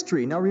life's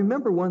history. Now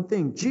remember one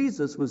thing.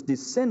 Jesus was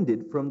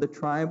descended from the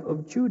tribe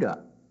of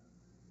Judah.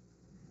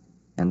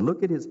 And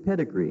look at his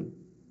pedigree.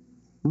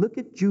 Look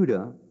at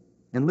Judah,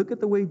 and look at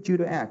the way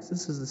Judah acts.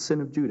 This is the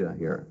sin of Judah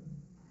here.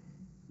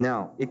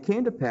 Now, it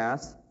came to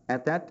pass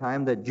at that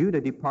time that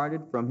Judah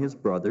departed from his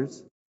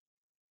brothers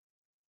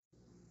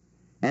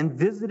and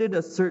visited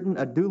a certain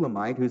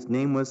Adullamite whose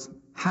name was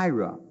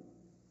Hira.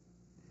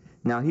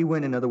 Now, he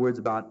went, in other words,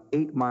 about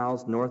 8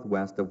 miles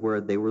northwest of where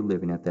they were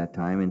living at that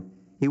time, and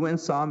he went and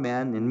saw a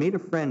man and made a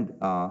friend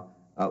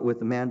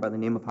with a man by the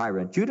name of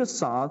Hira. Judah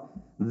saw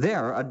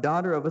there a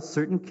daughter of a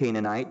certain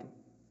Canaanite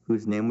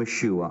whose name was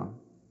Shua,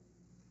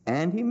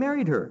 and he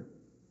married her,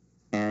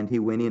 and he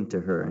went into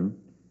her. And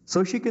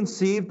so she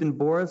conceived and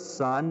bore a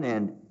son,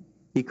 and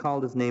he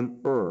called his name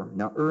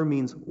Now,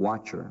 means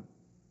watcher.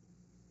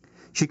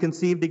 She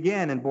conceived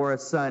again and bore a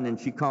son, and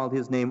she called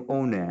his name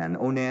Onan.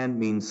 Onan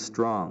means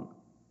strong.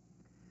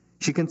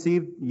 She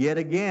conceived yet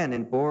again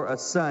and bore a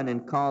son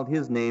and called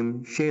his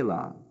name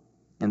Shelah.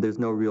 And there's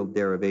no real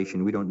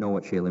derivation. We don't know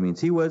what Shelah means.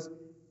 He was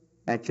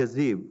at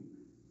Chezib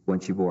when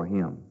she bore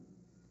him.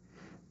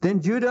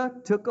 Then Judah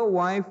took a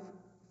wife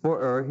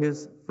for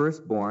his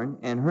firstborn,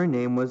 and her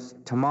name was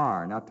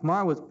Tamar. Now,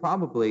 Tamar was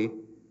probably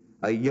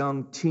a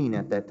young teen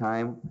at that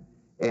time,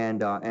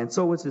 and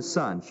so was his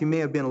son. She may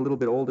have been a little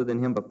bit older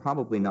than him, but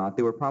probably not.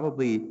 They were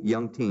probably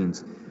young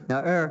teens.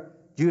 Now,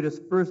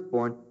 Judah's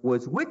firstborn,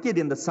 was wicked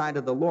in the sight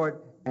of the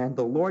Lord, and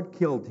the Lord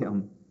killed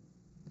him.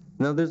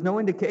 Now, there's no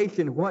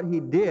indication what he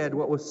did,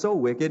 what was so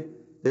wicked.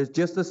 There's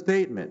just a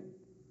statement.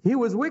 He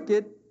was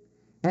wicked,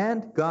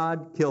 and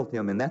God killed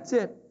him, and that's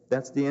it.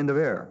 That's the end of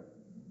error.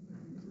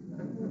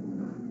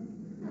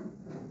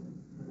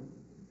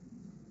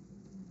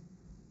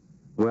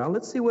 Well,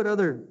 let's see what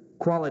other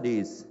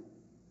qualities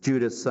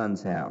Judah's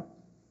sons have.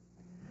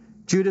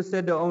 Judah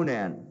said to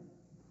Onan,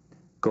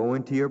 "Go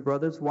into your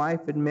brother's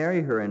wife and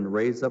marry her and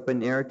raise up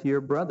an heir to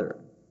your brother."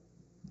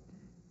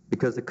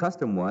 Because the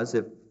custom was,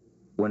 if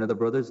one of the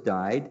brothers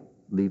died,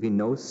 leaving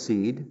no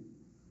seed,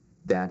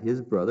 that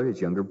his brother,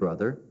 his younger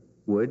brother,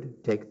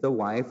 would take the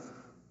wife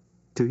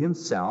to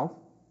himself,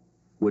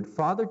 would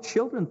father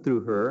children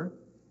through her,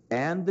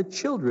 and the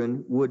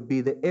children would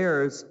be the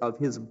heirs of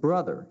his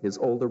brother, his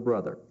older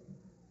brother.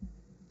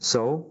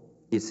 So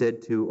he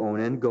said to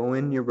Onan, "Go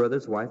in your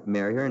brother's wife,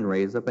 marry her, and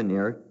raise up an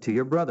heir to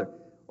your brother."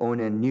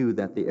 Onan knew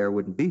that the heir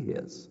wouldn't be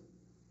his.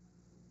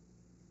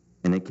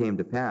 And it came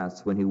to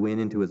pass, when he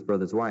went into his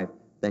brother's wife,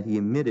 that he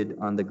emitted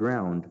on the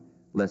ground,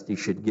 lest he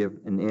should give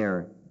an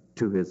heir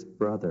to his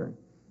brother.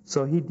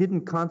 So he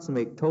didn't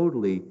consummate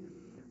totally.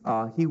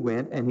 He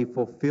went and he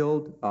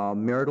fulfilled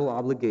marital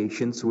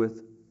obligations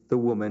with the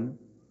woman,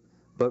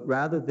 but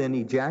rather than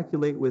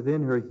ejaculate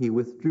within her, he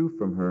withdrew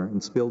from her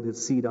and spilled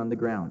his seed on the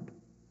ground.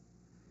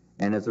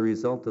 And as a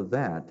result of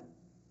that,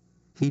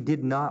 he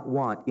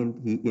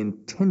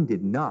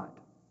intended not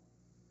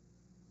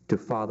to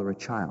father a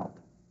child.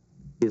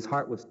 His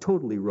heart was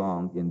totally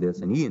wrong in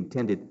this, and he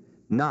intended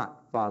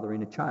not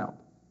fathering a child.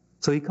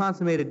 So he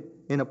consummated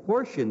in a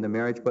portion the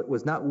marriage, but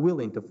was not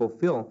willing to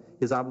fulfill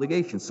his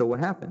obligations. So what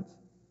happens?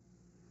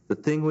 The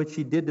thing which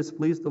he did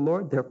displeased the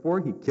Lord,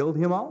 therefore he killed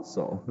him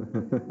also.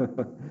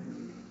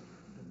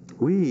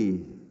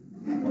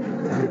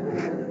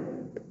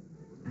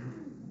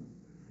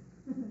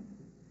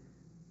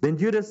 Then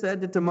Judah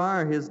said to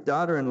Tamar, his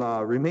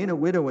daughter-in-law, "Remain a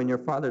widow in your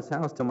father's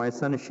house till my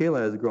son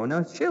Shelah has grown."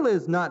 Now, Shelah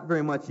is not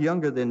very much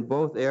younger than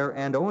both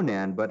and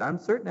Onan, but I'm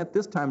certain at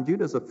this time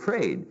Judah's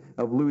afraid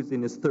of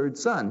losing his third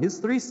son. His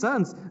 3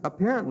 sons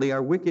apparently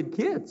are wicked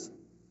kids.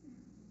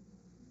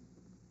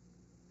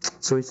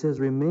 So he says,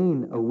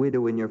 "Remain a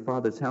widow in your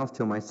father's house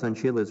till my son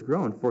Shelah is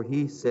grown." For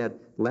he said,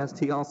 lest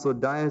he also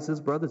die as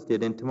his brothers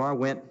did. And Tamar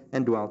went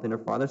and dwelt in her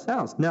father's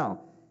house.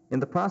 Now,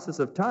 in the process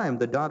of time,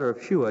 the daughter of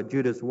Shua,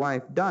 Judah's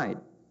wife, died.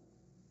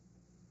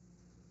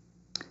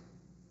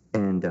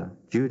 And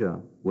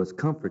Judah was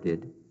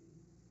comforted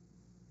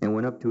and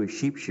went up to his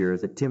sheep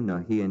shearers at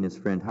Timnah, he and his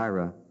friend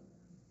Hira,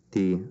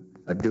 the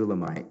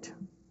Adullamite.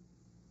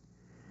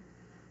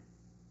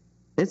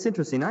 It's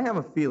interesting. I have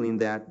a feeling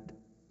that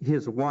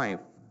his wife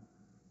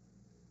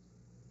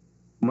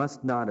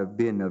must not have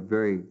been a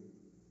very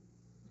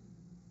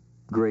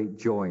great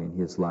joy in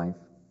his life.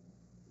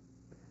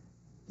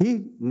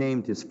 He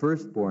named his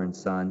firstborn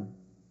son.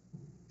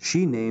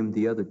 She named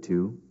the other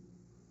 2.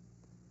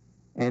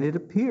 And it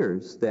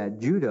appears that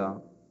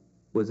Judah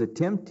was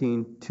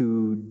attempting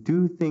to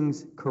do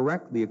things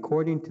correctly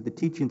according to the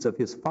teachings of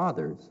his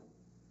fathers.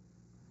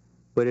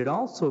 But it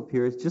also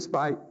appears, just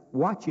by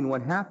watching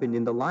what happened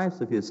in the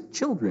lives of his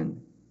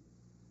children,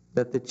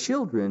 that the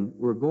children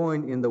were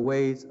going in the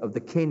ways of the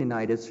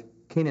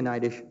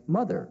Canaanitish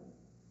mother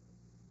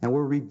and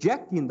were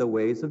rejecting the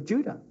ways of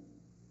Judah.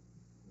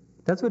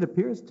 That's what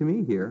appears to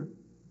me here.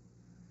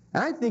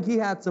 And I think he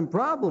had some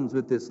problems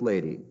with this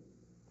lady.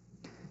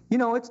 You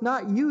know, it's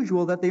not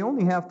usual that they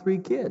only have 3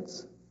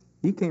 kids.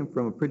 He came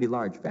from a pretty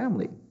large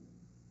family.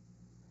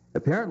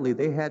 Apparently,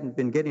 they hadn't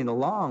been getting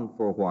along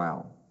for a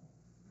while,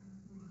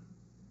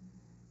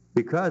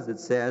 because it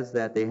says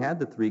that they had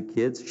the 3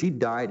 kids. She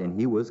died, and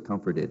he was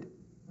comforted.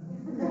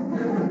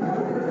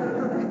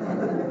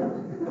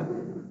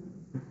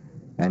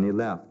 And he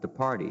left to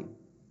party.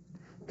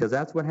 Because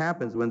that's what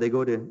happens when they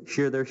go to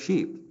shear their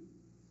sheep.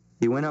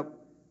 He went up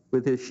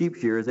with his sheep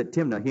shearers at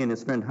Timnah, he and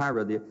his friend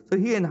Hira. So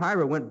he and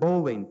Hira went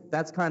bowling.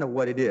 That's kind of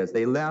what it is.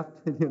 They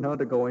left,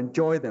 to go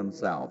enjoy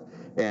themselves.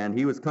 And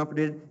he was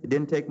comforted. It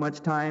didn't take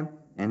much time.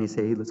 And he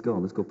said, hey, let's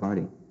go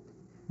party.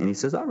 And he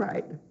says, all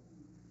right.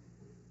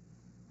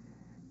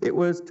 It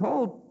was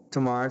told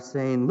Tamar,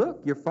 saying,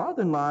 look, your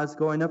father-in-law is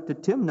going up to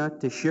Timnah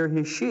to shear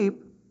his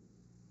sheep.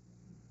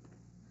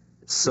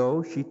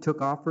 So she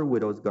took off her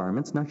widow's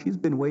garments. Now she's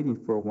been waiting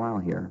for a while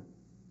here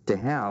to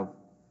have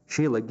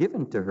Shelah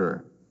given to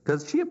her,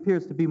 because she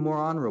appears to be more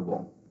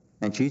honorable,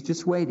 and she's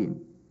just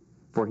waiting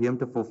for him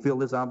to fulfill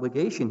his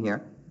obligation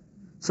here.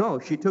 So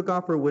she took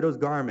off her widow's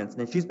garments,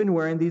 and she's been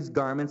wearing these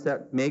garments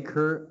that make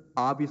her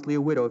obviously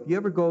a widow. If you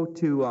ever go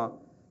to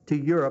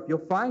Europe,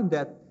 you'll find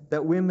that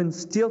women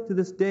still to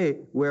this day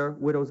wear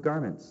widow's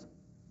garments.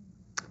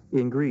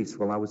 In Greece,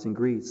 while I was in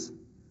Greece,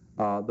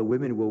 the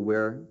women will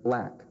wear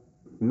black.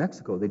 In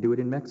Mexico, they do it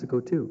in Mexico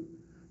too.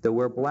 They'll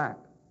wear black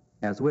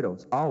as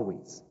widows,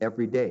 always,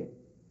 every day.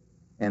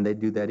 And they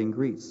do that in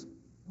Greece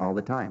all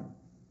the time.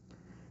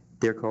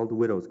 They're called the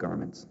widow's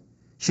garments.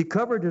 She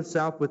covered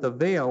herself with a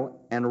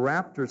veil and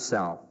wrapped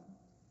herself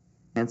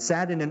and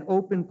sat in an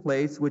open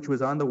place which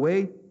was on the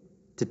way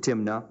to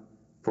Timnah,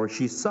 for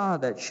she saw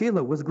that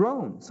Shelah was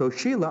grown. So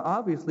Shelah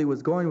obviously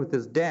was going with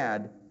his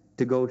dad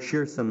to go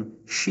shear some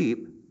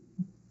sheep.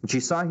 And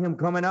she saw him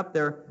coming up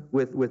there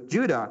with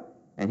Judah,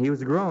 and he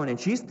was grown. And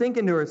she's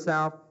thinking to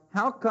herself,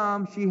 how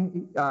come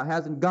she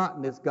hasn't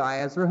gotten this guy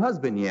as her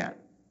husband yet?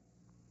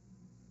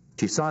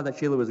 She saw that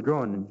Shelah was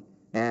grown,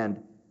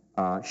 and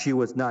she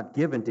was not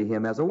given to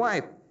him as a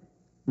wife.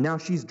 Now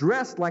she's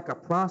dressed like a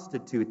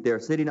prostitute there,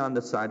 sitting on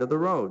the side of the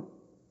road.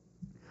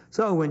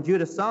 So when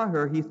Judah saw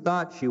her, he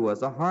thought she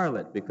was a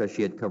harlot because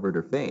she had covered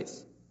her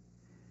face.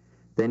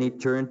 Then he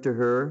turned to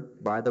her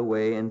by the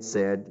way and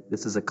said,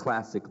 this is a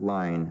classic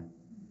line,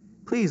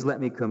 please let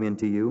me come in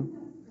to you.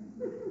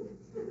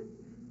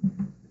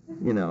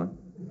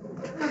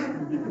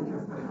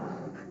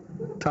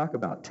 Talk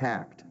about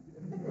tact.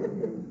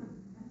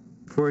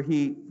 For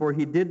he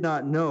did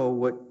not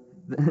know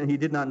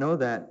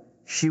that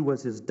she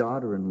was his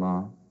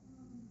daughter-in-law.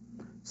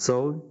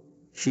 So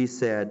she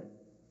said,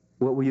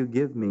 what will you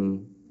give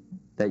me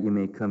that you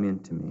may come in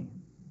to me?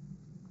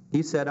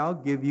 He said, I'll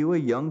give you a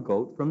young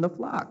goat from the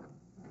flock.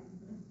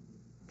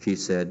 She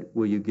said,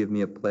 will you give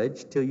me a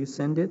pledge till you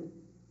send it?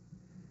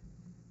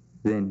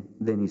 Then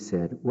he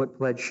said, what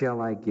pledge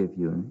shall I give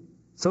you?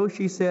 So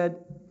she said,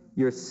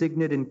 your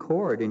signet and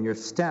cord and your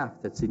staff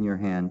that's in your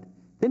hand.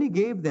 Then he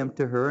gave them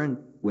to her and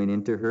went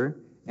into her,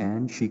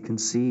 and she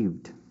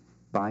conceived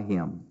by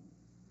him.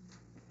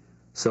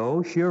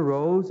 So she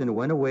arose and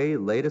went away,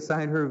 laid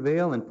aside her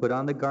veil, and put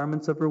on the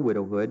garments of her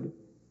widowhood.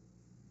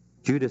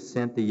 Judah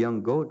sent the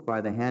young goat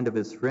by the hand of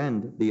his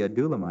friend, the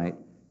Adullamite,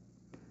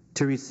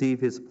 to receive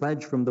his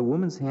pledge from the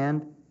woman's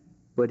hand,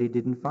 but he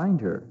didn't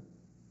find her.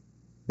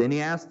 Then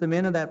he asked the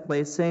men of that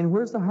place, saying,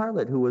 where's the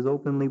harlot who was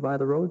openly by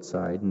the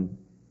roadside? And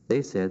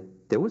they said,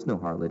 there was no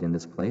harlot in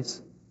this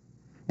place.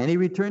 And he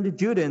returned to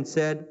Judah and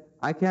said,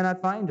 I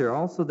cannot find her.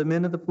 Also the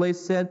men of the place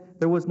said,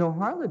 there was no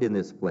harlot in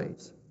this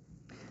place.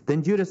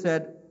 Then Judah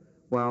said,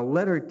 well,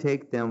 let her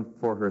take them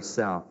for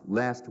herself,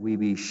 lest we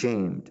be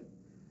shamed.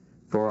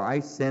 For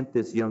I sent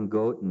this young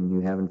goat, and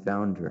you haven't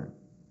found her.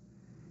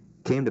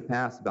 It came to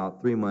pass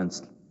about 3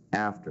 months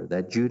after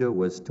that Judah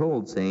was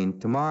told, saying,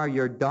 Tamar,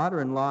 your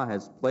daughter-in-law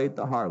has played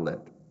the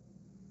harlot.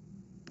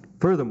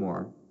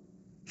 Furthermore,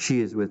 she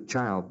is with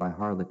child by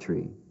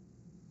harlotry.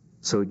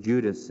 So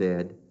Judah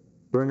said,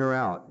 burn her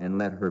out and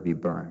let her be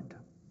burned.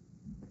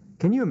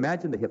 Can you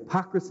imagine the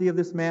hypocrisy of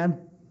this man?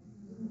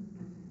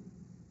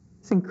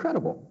 It's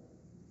incredible.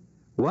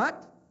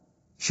 What?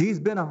 She's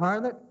been a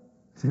harlot?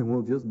 Then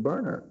we'll just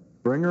burn her.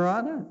 Bring her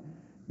on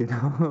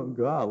in.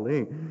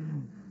 Golly.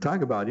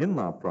 Talk about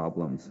in-law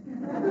problems.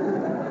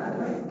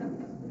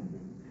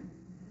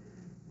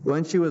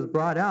 When she was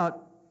brought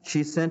out,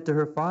 she sent to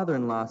her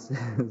father-in-law,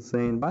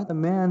 saying, by the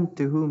man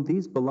to whom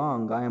these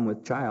belong, I am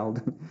with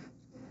child.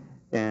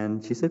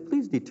 And she said,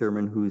 please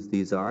determine whose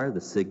these are,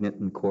 the signet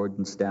and cord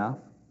and staff.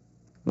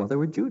 Well, they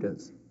were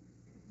Judah's.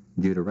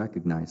 Judah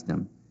recognized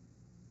them.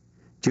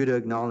 Judah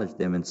acknowledged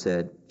them and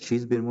said,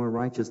 she's been more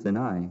righteous than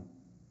I,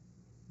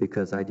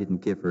 because I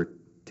didn't give her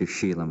to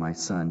Shelah, my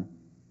son.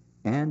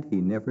 And he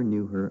never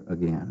knew her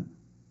again.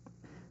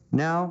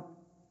 Now,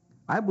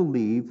 I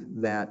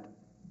believe that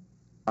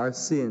our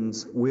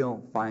sins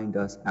will find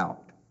us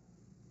out.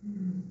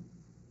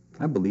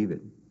 I believe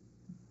it.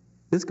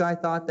 This guy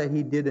thought that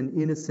he did an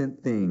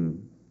innocent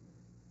thing.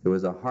 There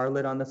was a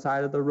harlot on the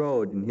side of the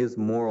road. In his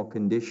moral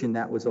condition,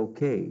 that was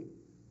okay.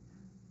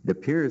 It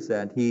appears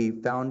that he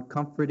found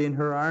comfort in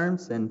her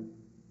arms and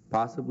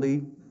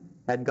possibly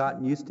had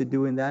gotten used to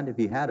doing that if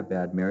he had a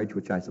bad marriage,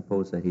 which I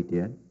suppose that he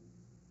did.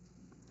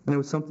 And it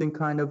was something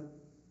kind of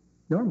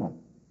normal.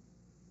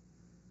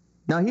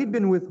 Now, he'd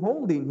been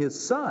withholding his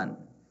son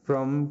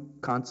from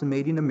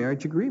consummating a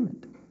marriage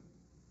agreement.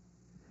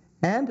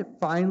 And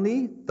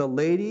finally, the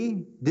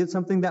lady did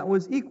something that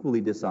was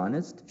equally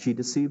dishonest. She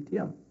deceived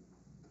him.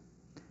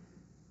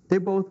 They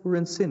both were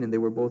in sin and they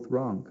were both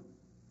wrong.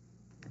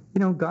 You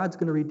know, God's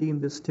going to redeem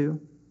this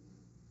too.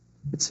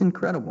 It's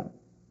incredible.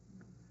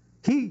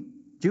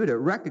 Judah,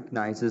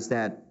 recognizes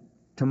that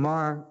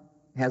Tamar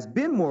has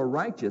been more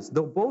righteous,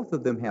 though both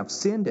of them have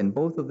sinned and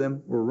both of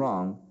them were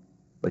wrong.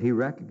 But he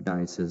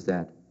recognizes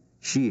that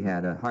she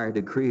had a higher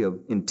degree of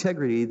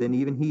integrity than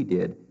even he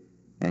did,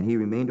 and he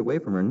remained away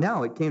from her.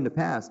 Now it came to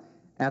pass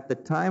at the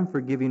time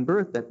for giving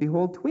birth that,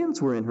 behold,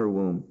 twins were in her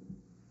womb.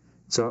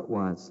 So it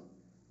was,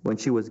 when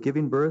she was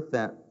giving birth,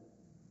 that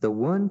the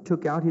one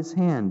took out his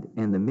hand,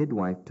 and the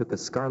midwife took a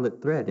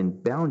scarlet thread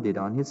and bound it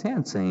on his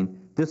hand, saying,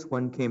 "This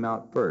one came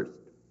out first."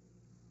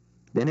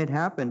 Then it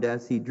happened,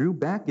 as he drew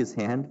back his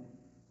hand,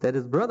 that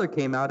his brother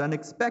came out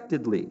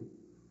unexpectedly.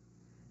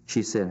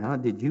 She said, "How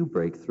did you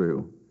break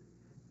through?"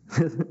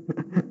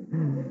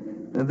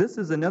 Now, this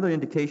is another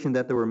indication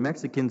that there were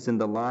Mexicans in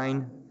the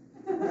line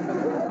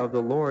of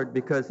the Lord,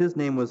 because his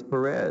name was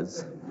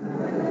Perez.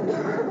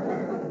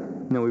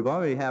 No, we've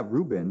already have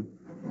Reuben.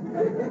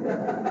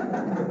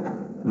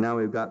 Now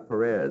we've got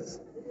Perez.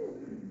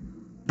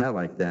 I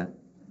like that.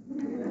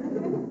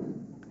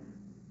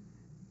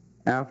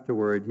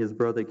 Afterward, his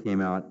brother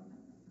came out,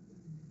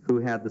 who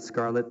had the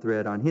scarlet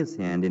thread on his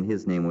hand, and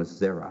his name was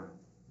Zerah.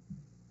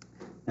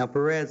 Now,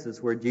 Perez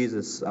is where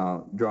Jesus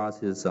draws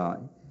his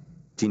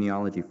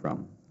genealogy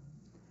from.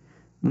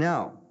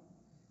 Now,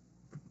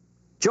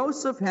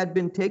 Joseph had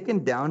been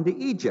taken down to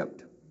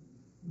Egypt,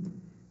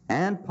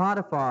 and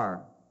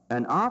Potiphar,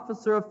 an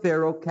officer of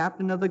Pharaoh,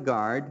 captain of the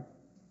guard,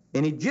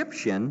 an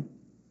Egyptian,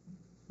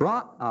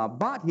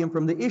 bought him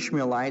from the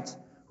Ishmaelites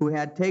who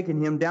had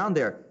taken him down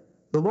there.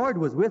 The Lord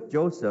was with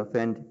Joseph,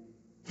 and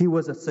he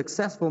was a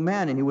successful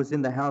man, and he was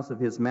in the house of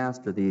his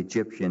master, the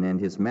Egyptian, and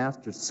his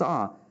master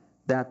saw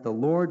that the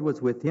Lord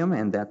was with him,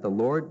 and that the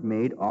Lord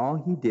made all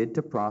he did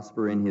to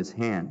prosper in his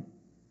hand.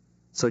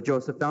 So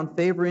Joseph found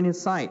favor in his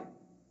sight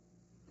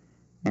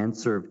and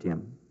served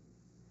him.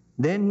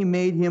 Then he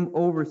made him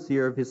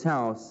overseer of his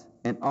house,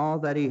 and all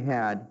that he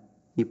had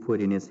he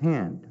put in his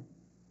hand.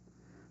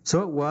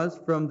 So it was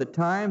from the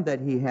time that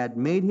he had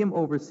made him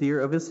overseer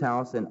of his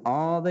house and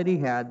all that he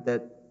had,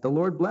 that the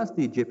Lord blessed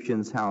the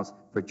Egyptian's house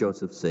for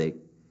Joseph's sake.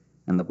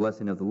 And the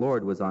blessing of the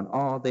Lord was on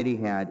all that he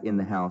had in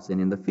the house and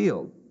in the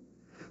field.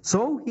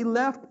 So he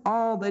left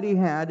all that he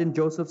had in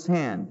Joseph's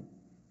hand,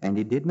 and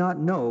he did not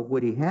know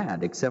what he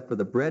had except for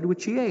the bread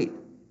which he ate.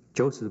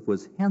 Joseph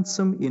was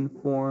handsome in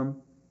form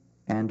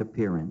and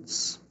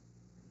appearance.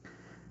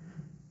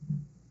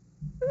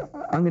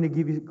 I'm going to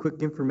give you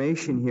quick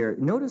information here.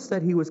 Notice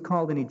that he was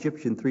called an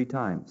Egyptian 3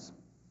 times.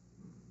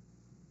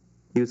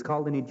 He was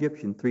called an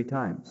Egyptian 3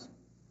 times.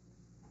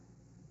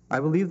 I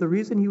believe the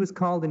reason he was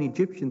called an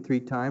Egyptian 3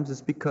 times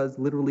is because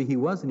literally he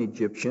was an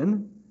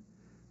Egyptian,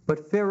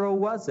 but Pharaoh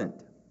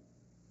wasn't.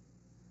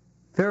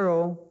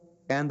 Pharaoh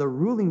and the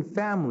ruling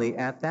family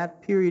at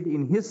that period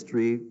in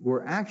history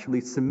were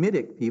actually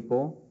Semitic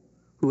people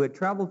who had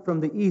traveled from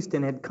the east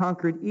and had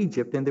conquered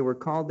Egypt, and they were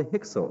called the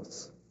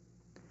Hyksos.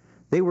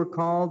 They were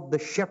called the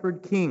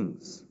shepherd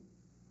kings.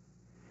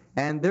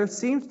 And there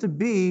seems to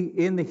be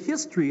in the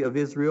history of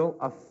Israel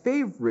a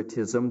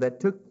favoritism that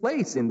took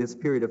place in this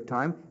period of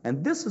time,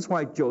 and this is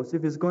why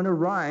Joseph is going to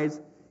rise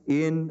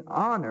in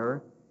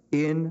honor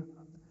in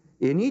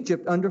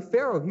Egypt under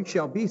Pharaoh. He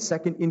shall be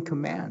second in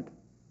command.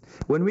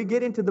 When we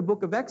get into the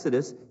book of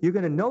Exodus, you're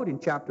going to note in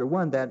chapter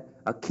 1 that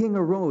a king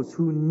arose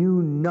who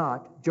knew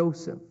not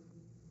Joseph.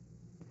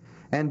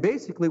 And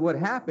basically what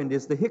happened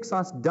is the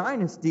Hyksos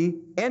dynasty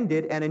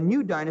ended, and a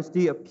new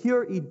dynasty of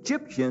pure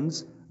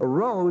Egyptians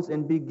arose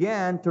and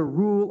began to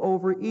rule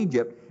over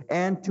Egypt.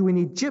 And to an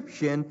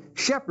Egyptian,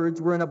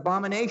 shepherds were an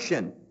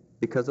abomination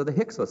because of the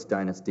Hyksos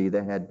dynasty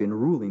that had been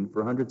ruling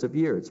for hundreds of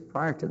years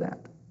prior to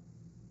that.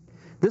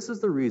 This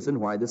is the reason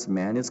why this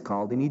man is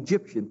called an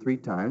Egyptian 3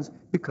 times,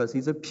 because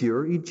he's a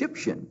pure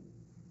Egyptian.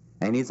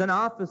 And he's an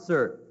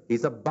officer.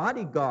 He's a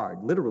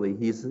bodyguard. Literally,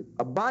 he's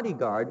a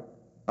bodyguard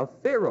of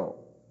Pharaoh.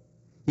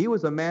 He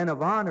was a man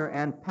of honor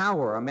and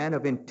power, a man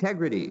of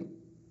integrity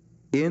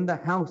in the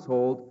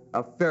household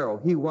of Pharaoh.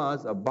 He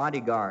was a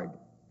bodyguard.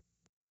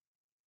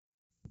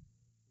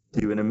 To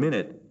you in a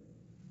minute,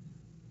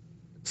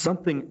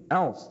 something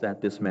else that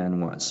this man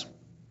was,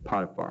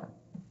 Potiphar.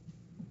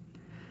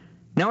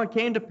 Now it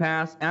came to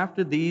pass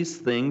after these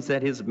things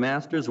that his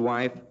master's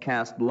wife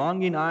cast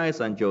longing eyes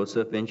on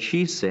Joseph, and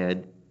she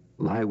said,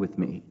 "Lie with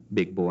me,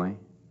 big boy."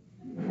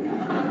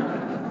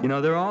 You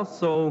know,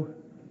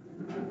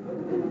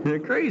 they're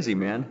crazy,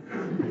 man.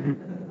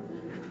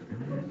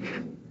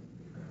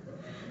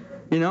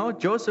 You know,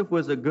 Joseph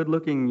was a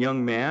good-looking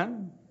young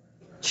man.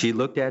 She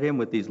looked at him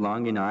with these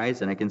longing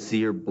eyes, and I can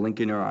see her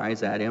blinking her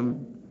eyes at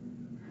him.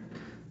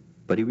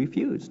 But he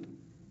refused.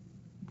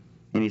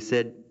 And he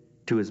said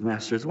to his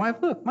master's wife,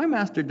 "Look, my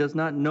master does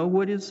not know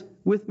what is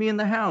with me in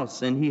the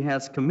house, and he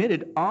has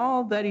committed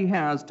all that he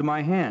has to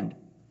my hand.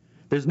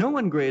 There's no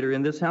one greater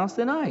in this house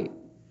than I,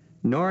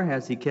 nor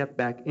has he kept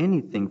back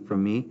anything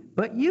from me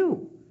but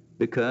you,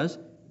 because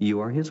you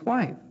are his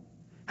wife.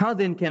 How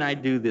then can I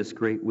do this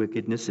great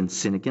wickedness and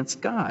sin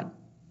against God?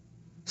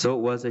 So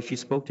it was as she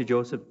spoke to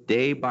Joseph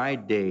day by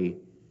day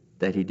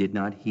that he did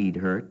not heed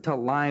her, to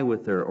lie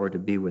with her or to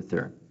be with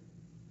her.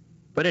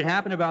 But it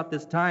happened about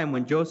this time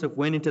when Joseph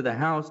went into the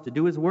house to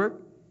do his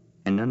work,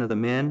 and none of the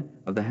men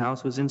of the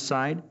house was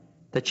inside,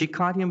 that she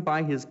caught him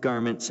by his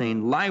garment,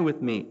 saying, "Lie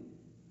with me."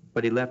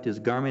 But he left his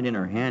garment in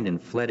her hand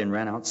and fled and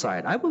ran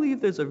outside. I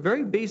believe there's a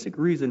very basic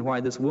reason why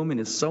this woman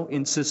is so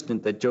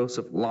insistent that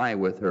Joseph lie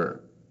with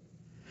her.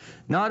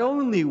 Not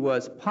only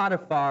was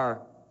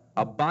Potiphar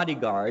a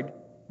bodyguard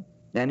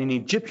and an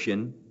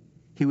Egyptian,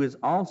 he was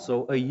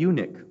also a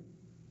eunuch.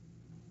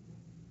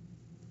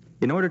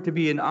 In order to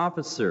be an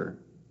officer,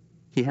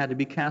 he had to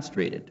be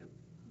castrated.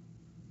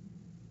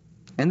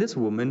 And this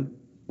woman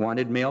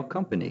wanted male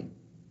company.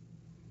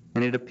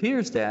 And it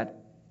appears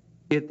that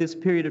at this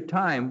period of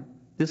time,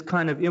 this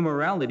kind of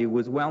immorality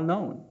was well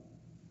known.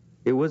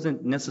 It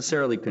wasn't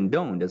necessarily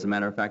condoned. As a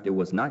matter of fact, it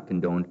was not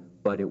condoned,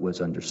 but it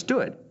was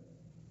understood.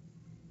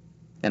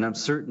 And I'm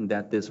certain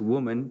that this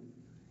woman,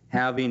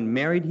 having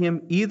married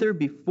him either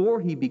before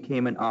he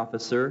became an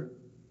officer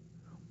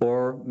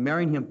or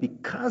marrying him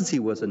because he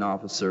was an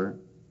officer,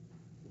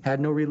 had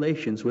no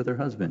relations with her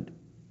husband.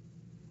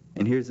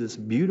 And here's this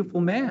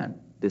beautiful man,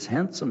 this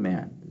handsome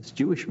man, this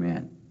Jewish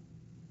man.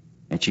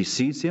 And she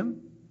sees him,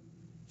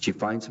 she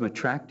finds him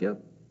attractive,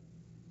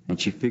 and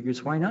she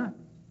figures, why not?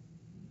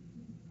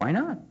 Why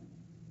not?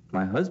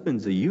 My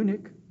husband's a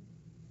eunuch.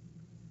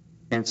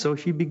 And so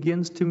she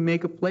begins to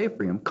make a play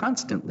for him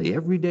constantly,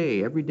 every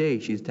day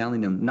she's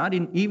telling him, not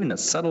in even a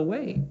subtle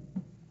way,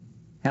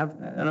 have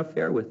an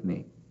affair with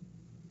me.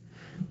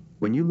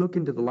 When you look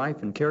into the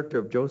life and character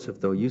of Joseph,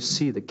 though, you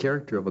see the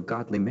character of a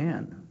godly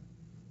man.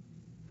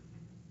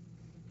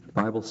 The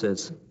Bible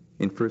says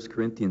in 1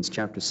 Corinthians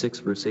chapter 6,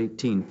 verse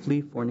 18,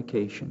 flee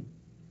fornication.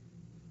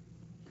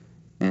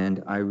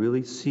 And I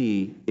really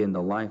see in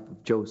the life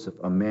of Joseph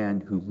a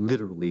man who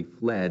literally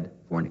fled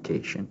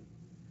fornication.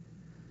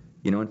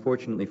 You know,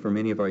 unfortunately for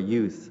many of our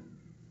youth,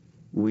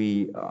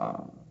 we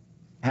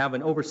have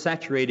an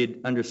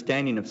oversaturated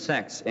understanding of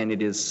sex, and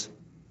it is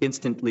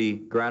instantly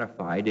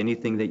gratified.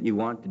 Anything that you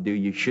want to do,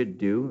 you should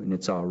do, and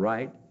it's all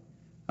right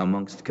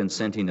amongst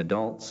consenting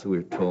adults,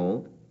 we're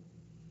told.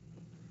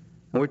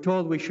 And we're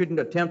told we shouldn't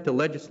attempt to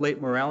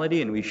legislate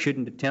morality, and we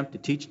shouldn't attempt to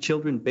teach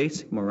children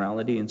basic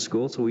morality in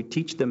school, so we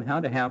teach them how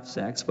to have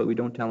sex, but we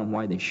don't tell them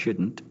why they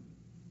shouldn't.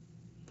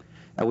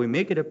 And we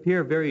make it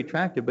appear very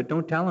attractive, but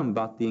don't tell them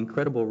about the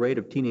incredible rate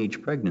of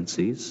teenage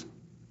pregnancies.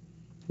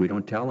 We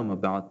don't tell them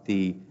about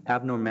the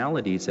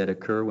abnormalities that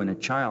occur when a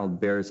child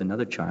bears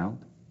another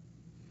child,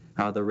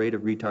 how the rate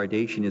of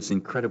retardation is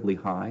incredibly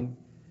high,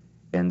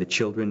 and the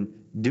children,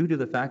 due to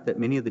the fact that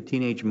many of the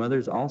teenage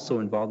mothers also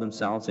involve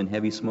themselves in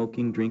heavy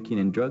smoking, drinking,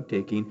 and drug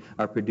taking,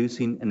 are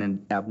producing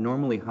an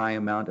abnormally high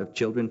amount of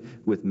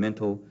children with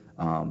mental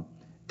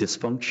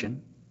dysfunction.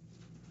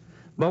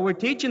 But we're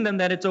teaching them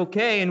that it's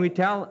okay, and we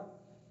tell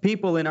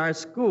people in our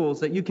schools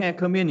that you can't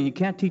come in and you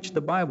can't teach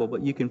the Bible,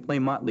 but you can play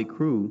Motley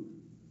Crue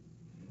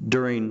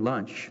during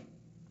lunch.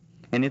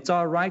 And it's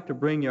all right to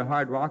bring your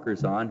hard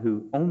rockers on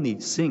who only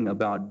sing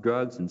about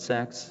drugs and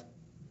sex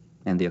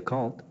and the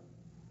occult.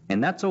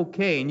 And that's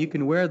okay, and you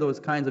can wear those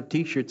kinds of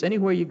t-shirts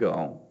anywhere you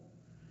go.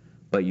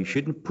 But you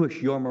shouldn't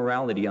push your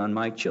morality on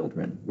my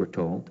children, we're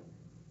told.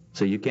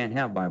 So you can't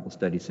have Bible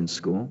studies in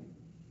school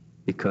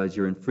because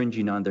you're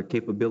infringing on their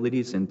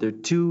capabilities, and they're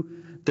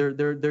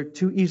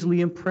too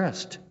easily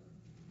impressed.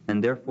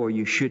 And therefore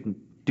you shouldn't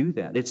do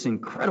that. It's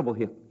incredible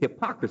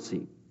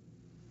hypocrisy.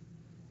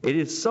 It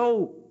is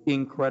so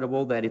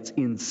incredible that it's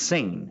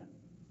insane,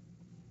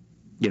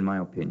 in my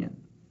opinion.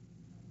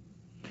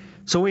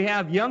 So we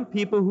have young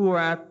people who are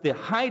at the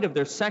height of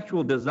their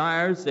sexual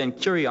desires and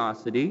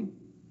curiosity,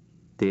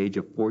 the age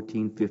of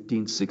 14,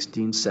 15,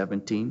 16,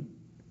 17,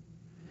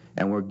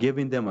 and we're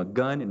giving them a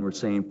gun and we're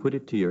saying, put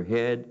it to your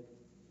head.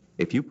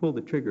 If you pull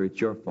the trigger,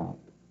 it's your fault.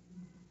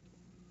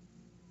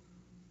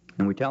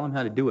 And we tell them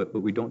how to do it,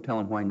 but we don't tell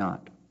them why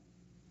not.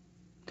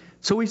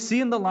 So we see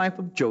in the life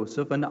of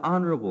Joseph an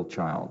honorable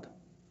child,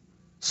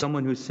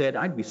 someone who said,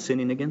 I'd be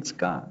sinning against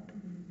God.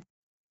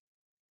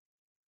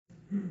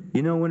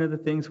 You know, one of the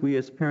things we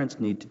as parents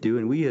need to do,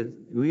 and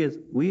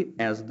we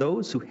as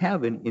those who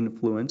have an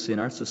influence in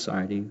our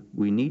society,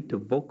 we need to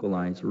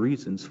vocalize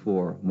reasons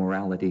for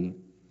morality.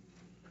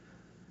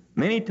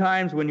 Many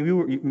times when we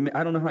were,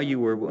 I don't know how you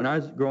were, but when I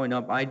was growing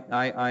up,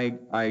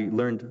 I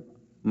learned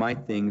my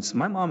things.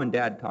 My mom and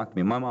dad talked to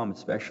me, my mom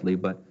especially,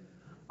 but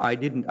I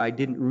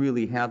didn't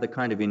really have the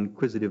kind of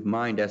inquisitive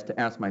mind as to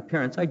ask my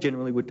parents. I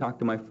generally would talk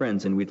to my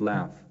friends, and we'd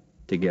laugh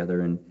together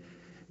and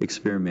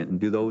experiment and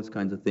do those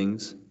kinds of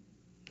things.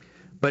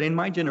 But in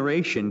my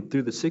generation,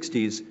 through the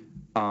 60s,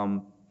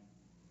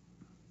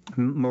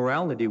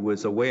 morality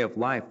was a way of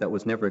life that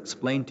was never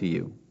explained to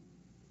you.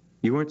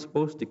 You weren't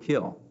supposed to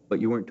kill, but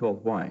you weren't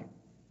told why.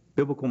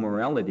 Biblical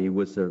morality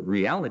was a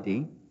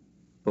reality,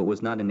 but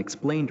was not an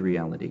explained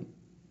reality.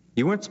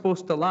 You weren't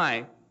supposed to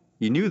lie.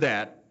 You knew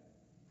that,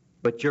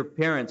 but your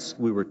parents,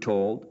 we were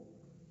told,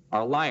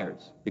 are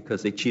liars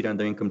because they cheat on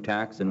their income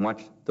tax, and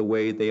watch the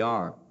way they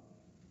are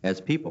as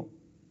people.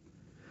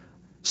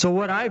 So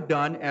what I've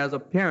done as a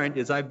parent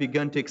is I've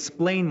begun to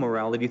explain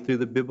morality through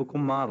the biblical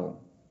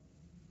model.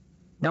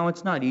 Now,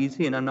 it's not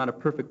easy, and I'm not a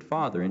perfect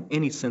father in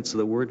any sense of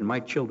the word, and my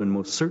children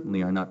most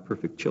certainly are not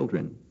perfect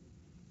children.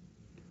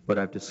 But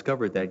I've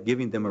discovered that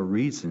giving them a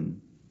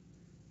reason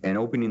and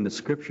opening the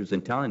scriptures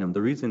and telling them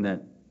the reason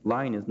that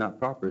lying is not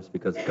proper is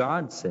because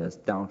God says,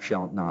 "Thou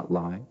shalt not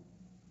lie,"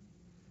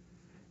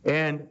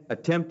 and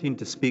attempting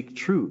to speak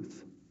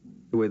truth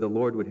the way the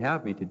Lord would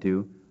have me to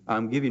do,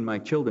 I'm giving my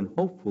children,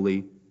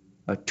 hopefully,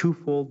 a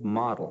twofold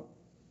model,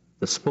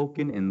 the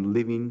spoken and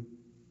living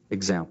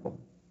example.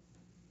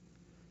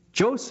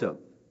 Joseph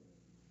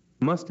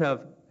must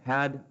have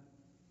had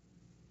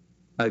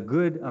a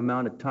good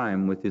amount of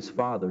time with his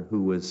father,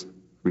 who was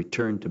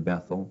returned to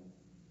Bethel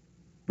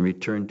and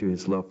returned to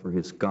his love for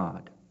his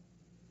God.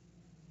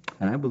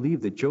 And I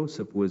believe that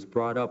Joseph was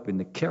brought up in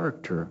the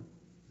character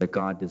that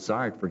God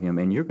desired for him.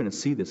 And you're going to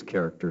see this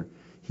character.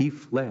 He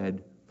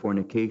fled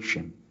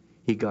fornication.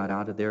 He got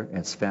out of there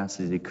as fast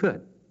as he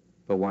could.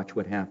 But watch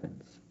what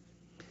happens.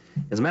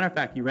 As a matter of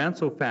fact, he ran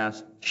so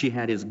fast, she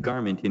had his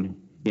garment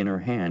in her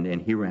hand,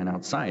 and he ran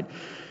outside.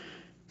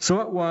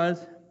 So it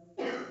was,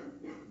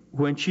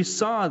 when she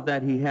saw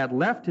that he had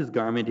left his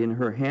garment in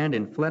her hand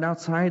and fled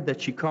outside,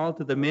 that she called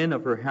to the men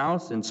of her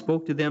house and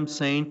spoke to them,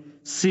 saying,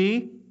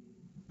 "See,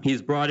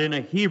 he's brought in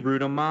a Hebrew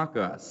to mock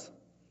us.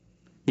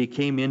 He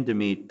came in to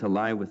me to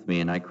lie with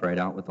me," and I cried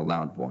out with a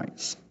loud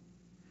voice.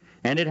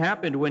 And it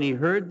happened, when he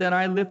heard that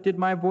I lifted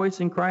my voice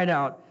and cried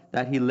out,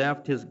 that he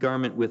left his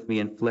garment with me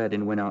and fled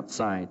and went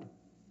outside.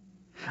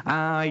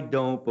 I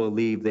don't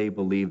believe they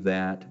believe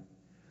that.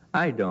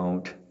 I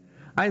don't.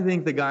 I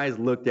think the guys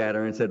looked at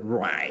her and said,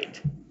 "Right,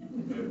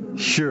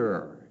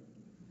 sure."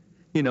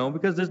 You know,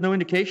 because there's no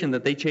indication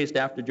that they chased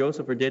after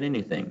Joseph or did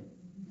anything.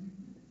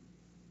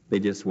 They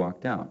just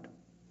walked out.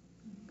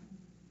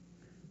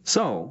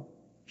 So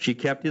she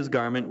kept his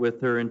garment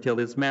with her until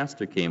his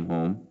master came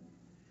home.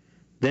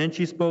 Then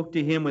she spoke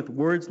to him with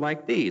words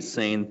like these,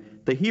 saying,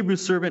 "The Hebrew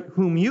servant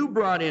whom you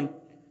brought in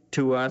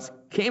to us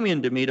came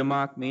in to me to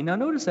mock me." Now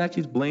notice that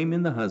she's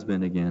blaming the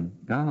husband again.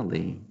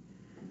 Golly.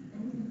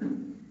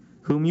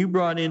 "Whom you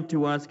brought in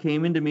to us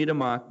came in to me to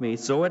mock me.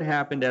 So it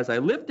happened, as I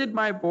lifted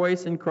my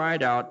voice and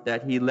cried out,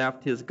 that he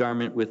left his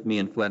garment with me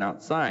and fled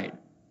outside.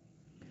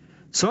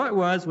 So it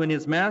was, when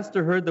his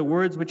master heard the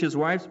words which his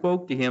wife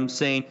spoke to him,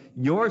 saying,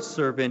 'Your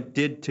servant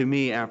did to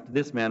me after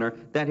this manner,'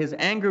 that his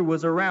anger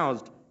was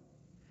aroused."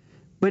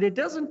 But it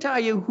doesn't tell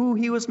you who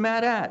he was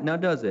mad at, now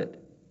does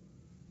it?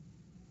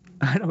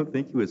 I don't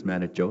think he was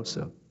mad at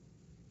Joseph.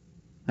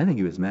 I think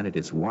he was mad at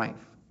his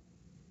wife.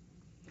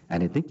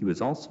 And I think he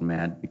was also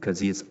mad because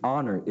his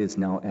honor is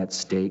now at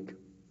stake.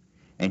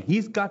 And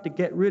he's got to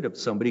get rid of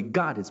somebody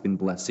God has been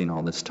blessing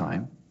all this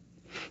time.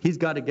 He's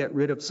got to get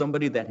rid of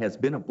somebody that has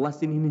been a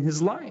blessing in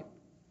his life.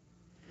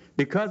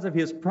 Because of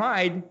his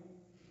pride,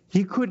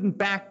 he couldn't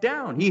back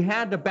down. He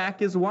had to back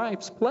his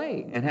wife's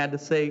play and had to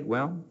say,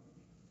 "Well,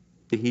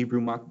 the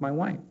Hebrew mocked my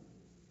wife."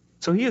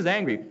 So he is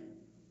angry.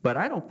 But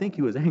I don't think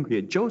he was angry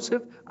at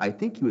Joseph. I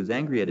think he was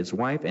angry at his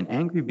wife, and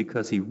angry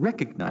because he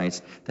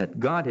recognized that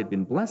God had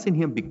been blessing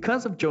him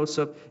because of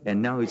Joseph, and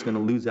now he's going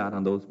to lose out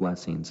on those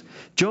blessings.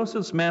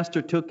 Joseph's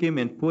master took him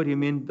and put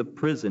him in the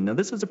prison. Now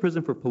this is a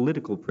prison for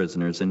political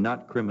prisoners and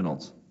not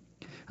criminals,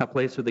 a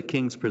place where the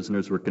king's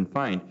prisoners were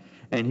confined.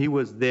 And he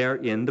was there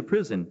in the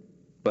prison.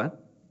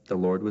 But the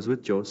Lord was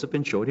with Joseph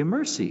and showed him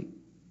mercy.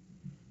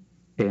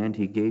 And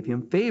he gave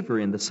him favor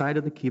in the sight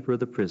of the keeper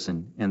of the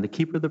prison. And the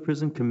keeper of the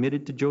prison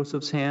committed to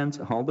Joseph's hands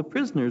all the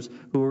prisoners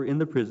who were in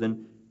the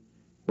prison.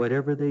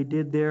 Whatever they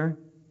did there,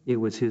 it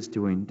was his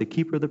doing. The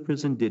keeper of the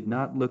prison did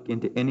not look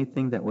into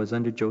anything that was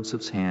under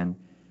Joseph's hand,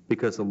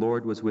 because the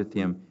Lord was with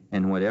him.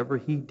 And whatever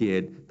he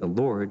did, the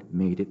Lord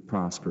made it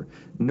prosper.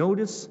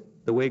 Notice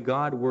the way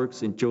God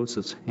works in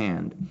Joseph's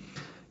hand.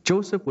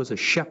 Joseph was a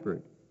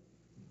shepherd.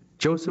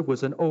 Joseph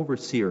was an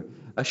overseer.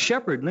 A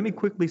shepherd, let me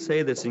quickly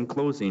say this in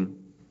closing.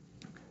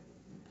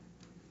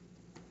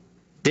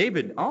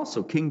 David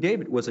also, King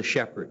David, was a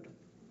shepherd.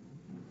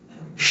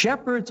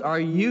 Shepherds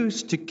are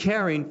used to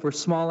caring for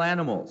small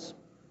animals.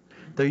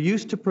 They're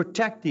used to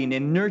protecting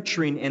and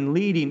nurturing and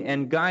leading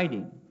and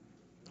guiding.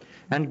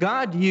 And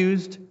God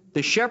used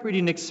the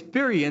shepherding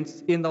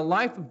experience in the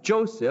life of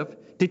Joseph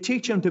to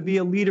teach him to be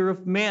a leader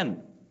of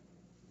men.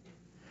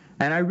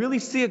 And I really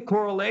see a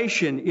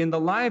correlation in the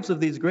lives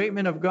of these great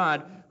men of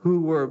God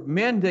who were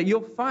men that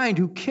you'll find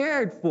who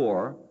cared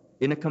for,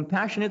 in a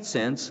compassionate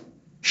sense,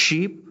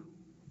 sheep,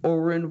 or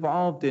were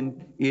involved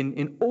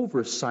in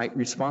oversight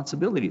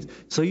responsibilities.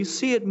 So you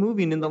see it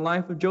moving in the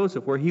life of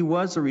Joseph, where he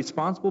was a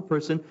responsible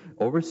person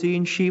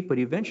overseeing sheep, but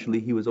eventually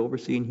he was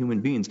overseeing human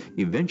beings.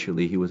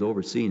 Eventually he was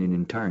overseeing an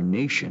entire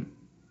nation.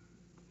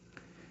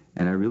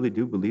 And I really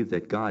do believe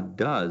that God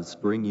does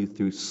bring you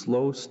through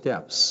slow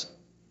steps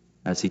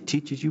as he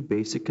teaches you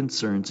basic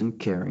concerns in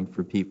caring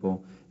for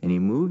people. And he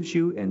moves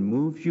you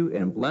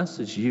and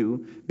blesses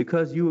you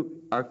because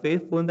you are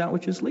faithful in that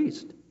which is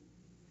least.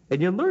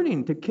 And you're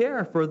learning to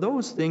care for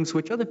those things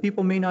which other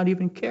people may not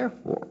even care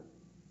for.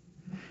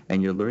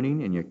 And you're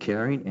learning and you're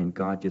caring, and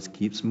God just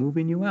keeps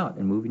moving you out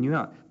and moving you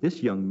out.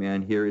 This young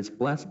man here is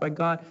blessed by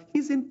God.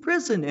 He's in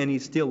prison, and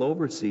he's still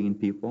overseeing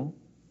people.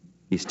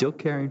 He's still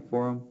caring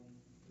for them.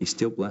 He's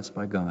still blessed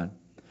by God.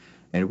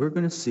 And we're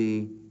going to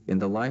see in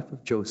the life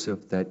of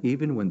Joseph that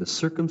even when the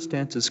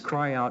circumstances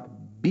cry out,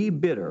 be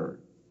bitter,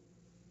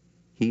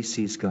 he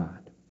sees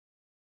God.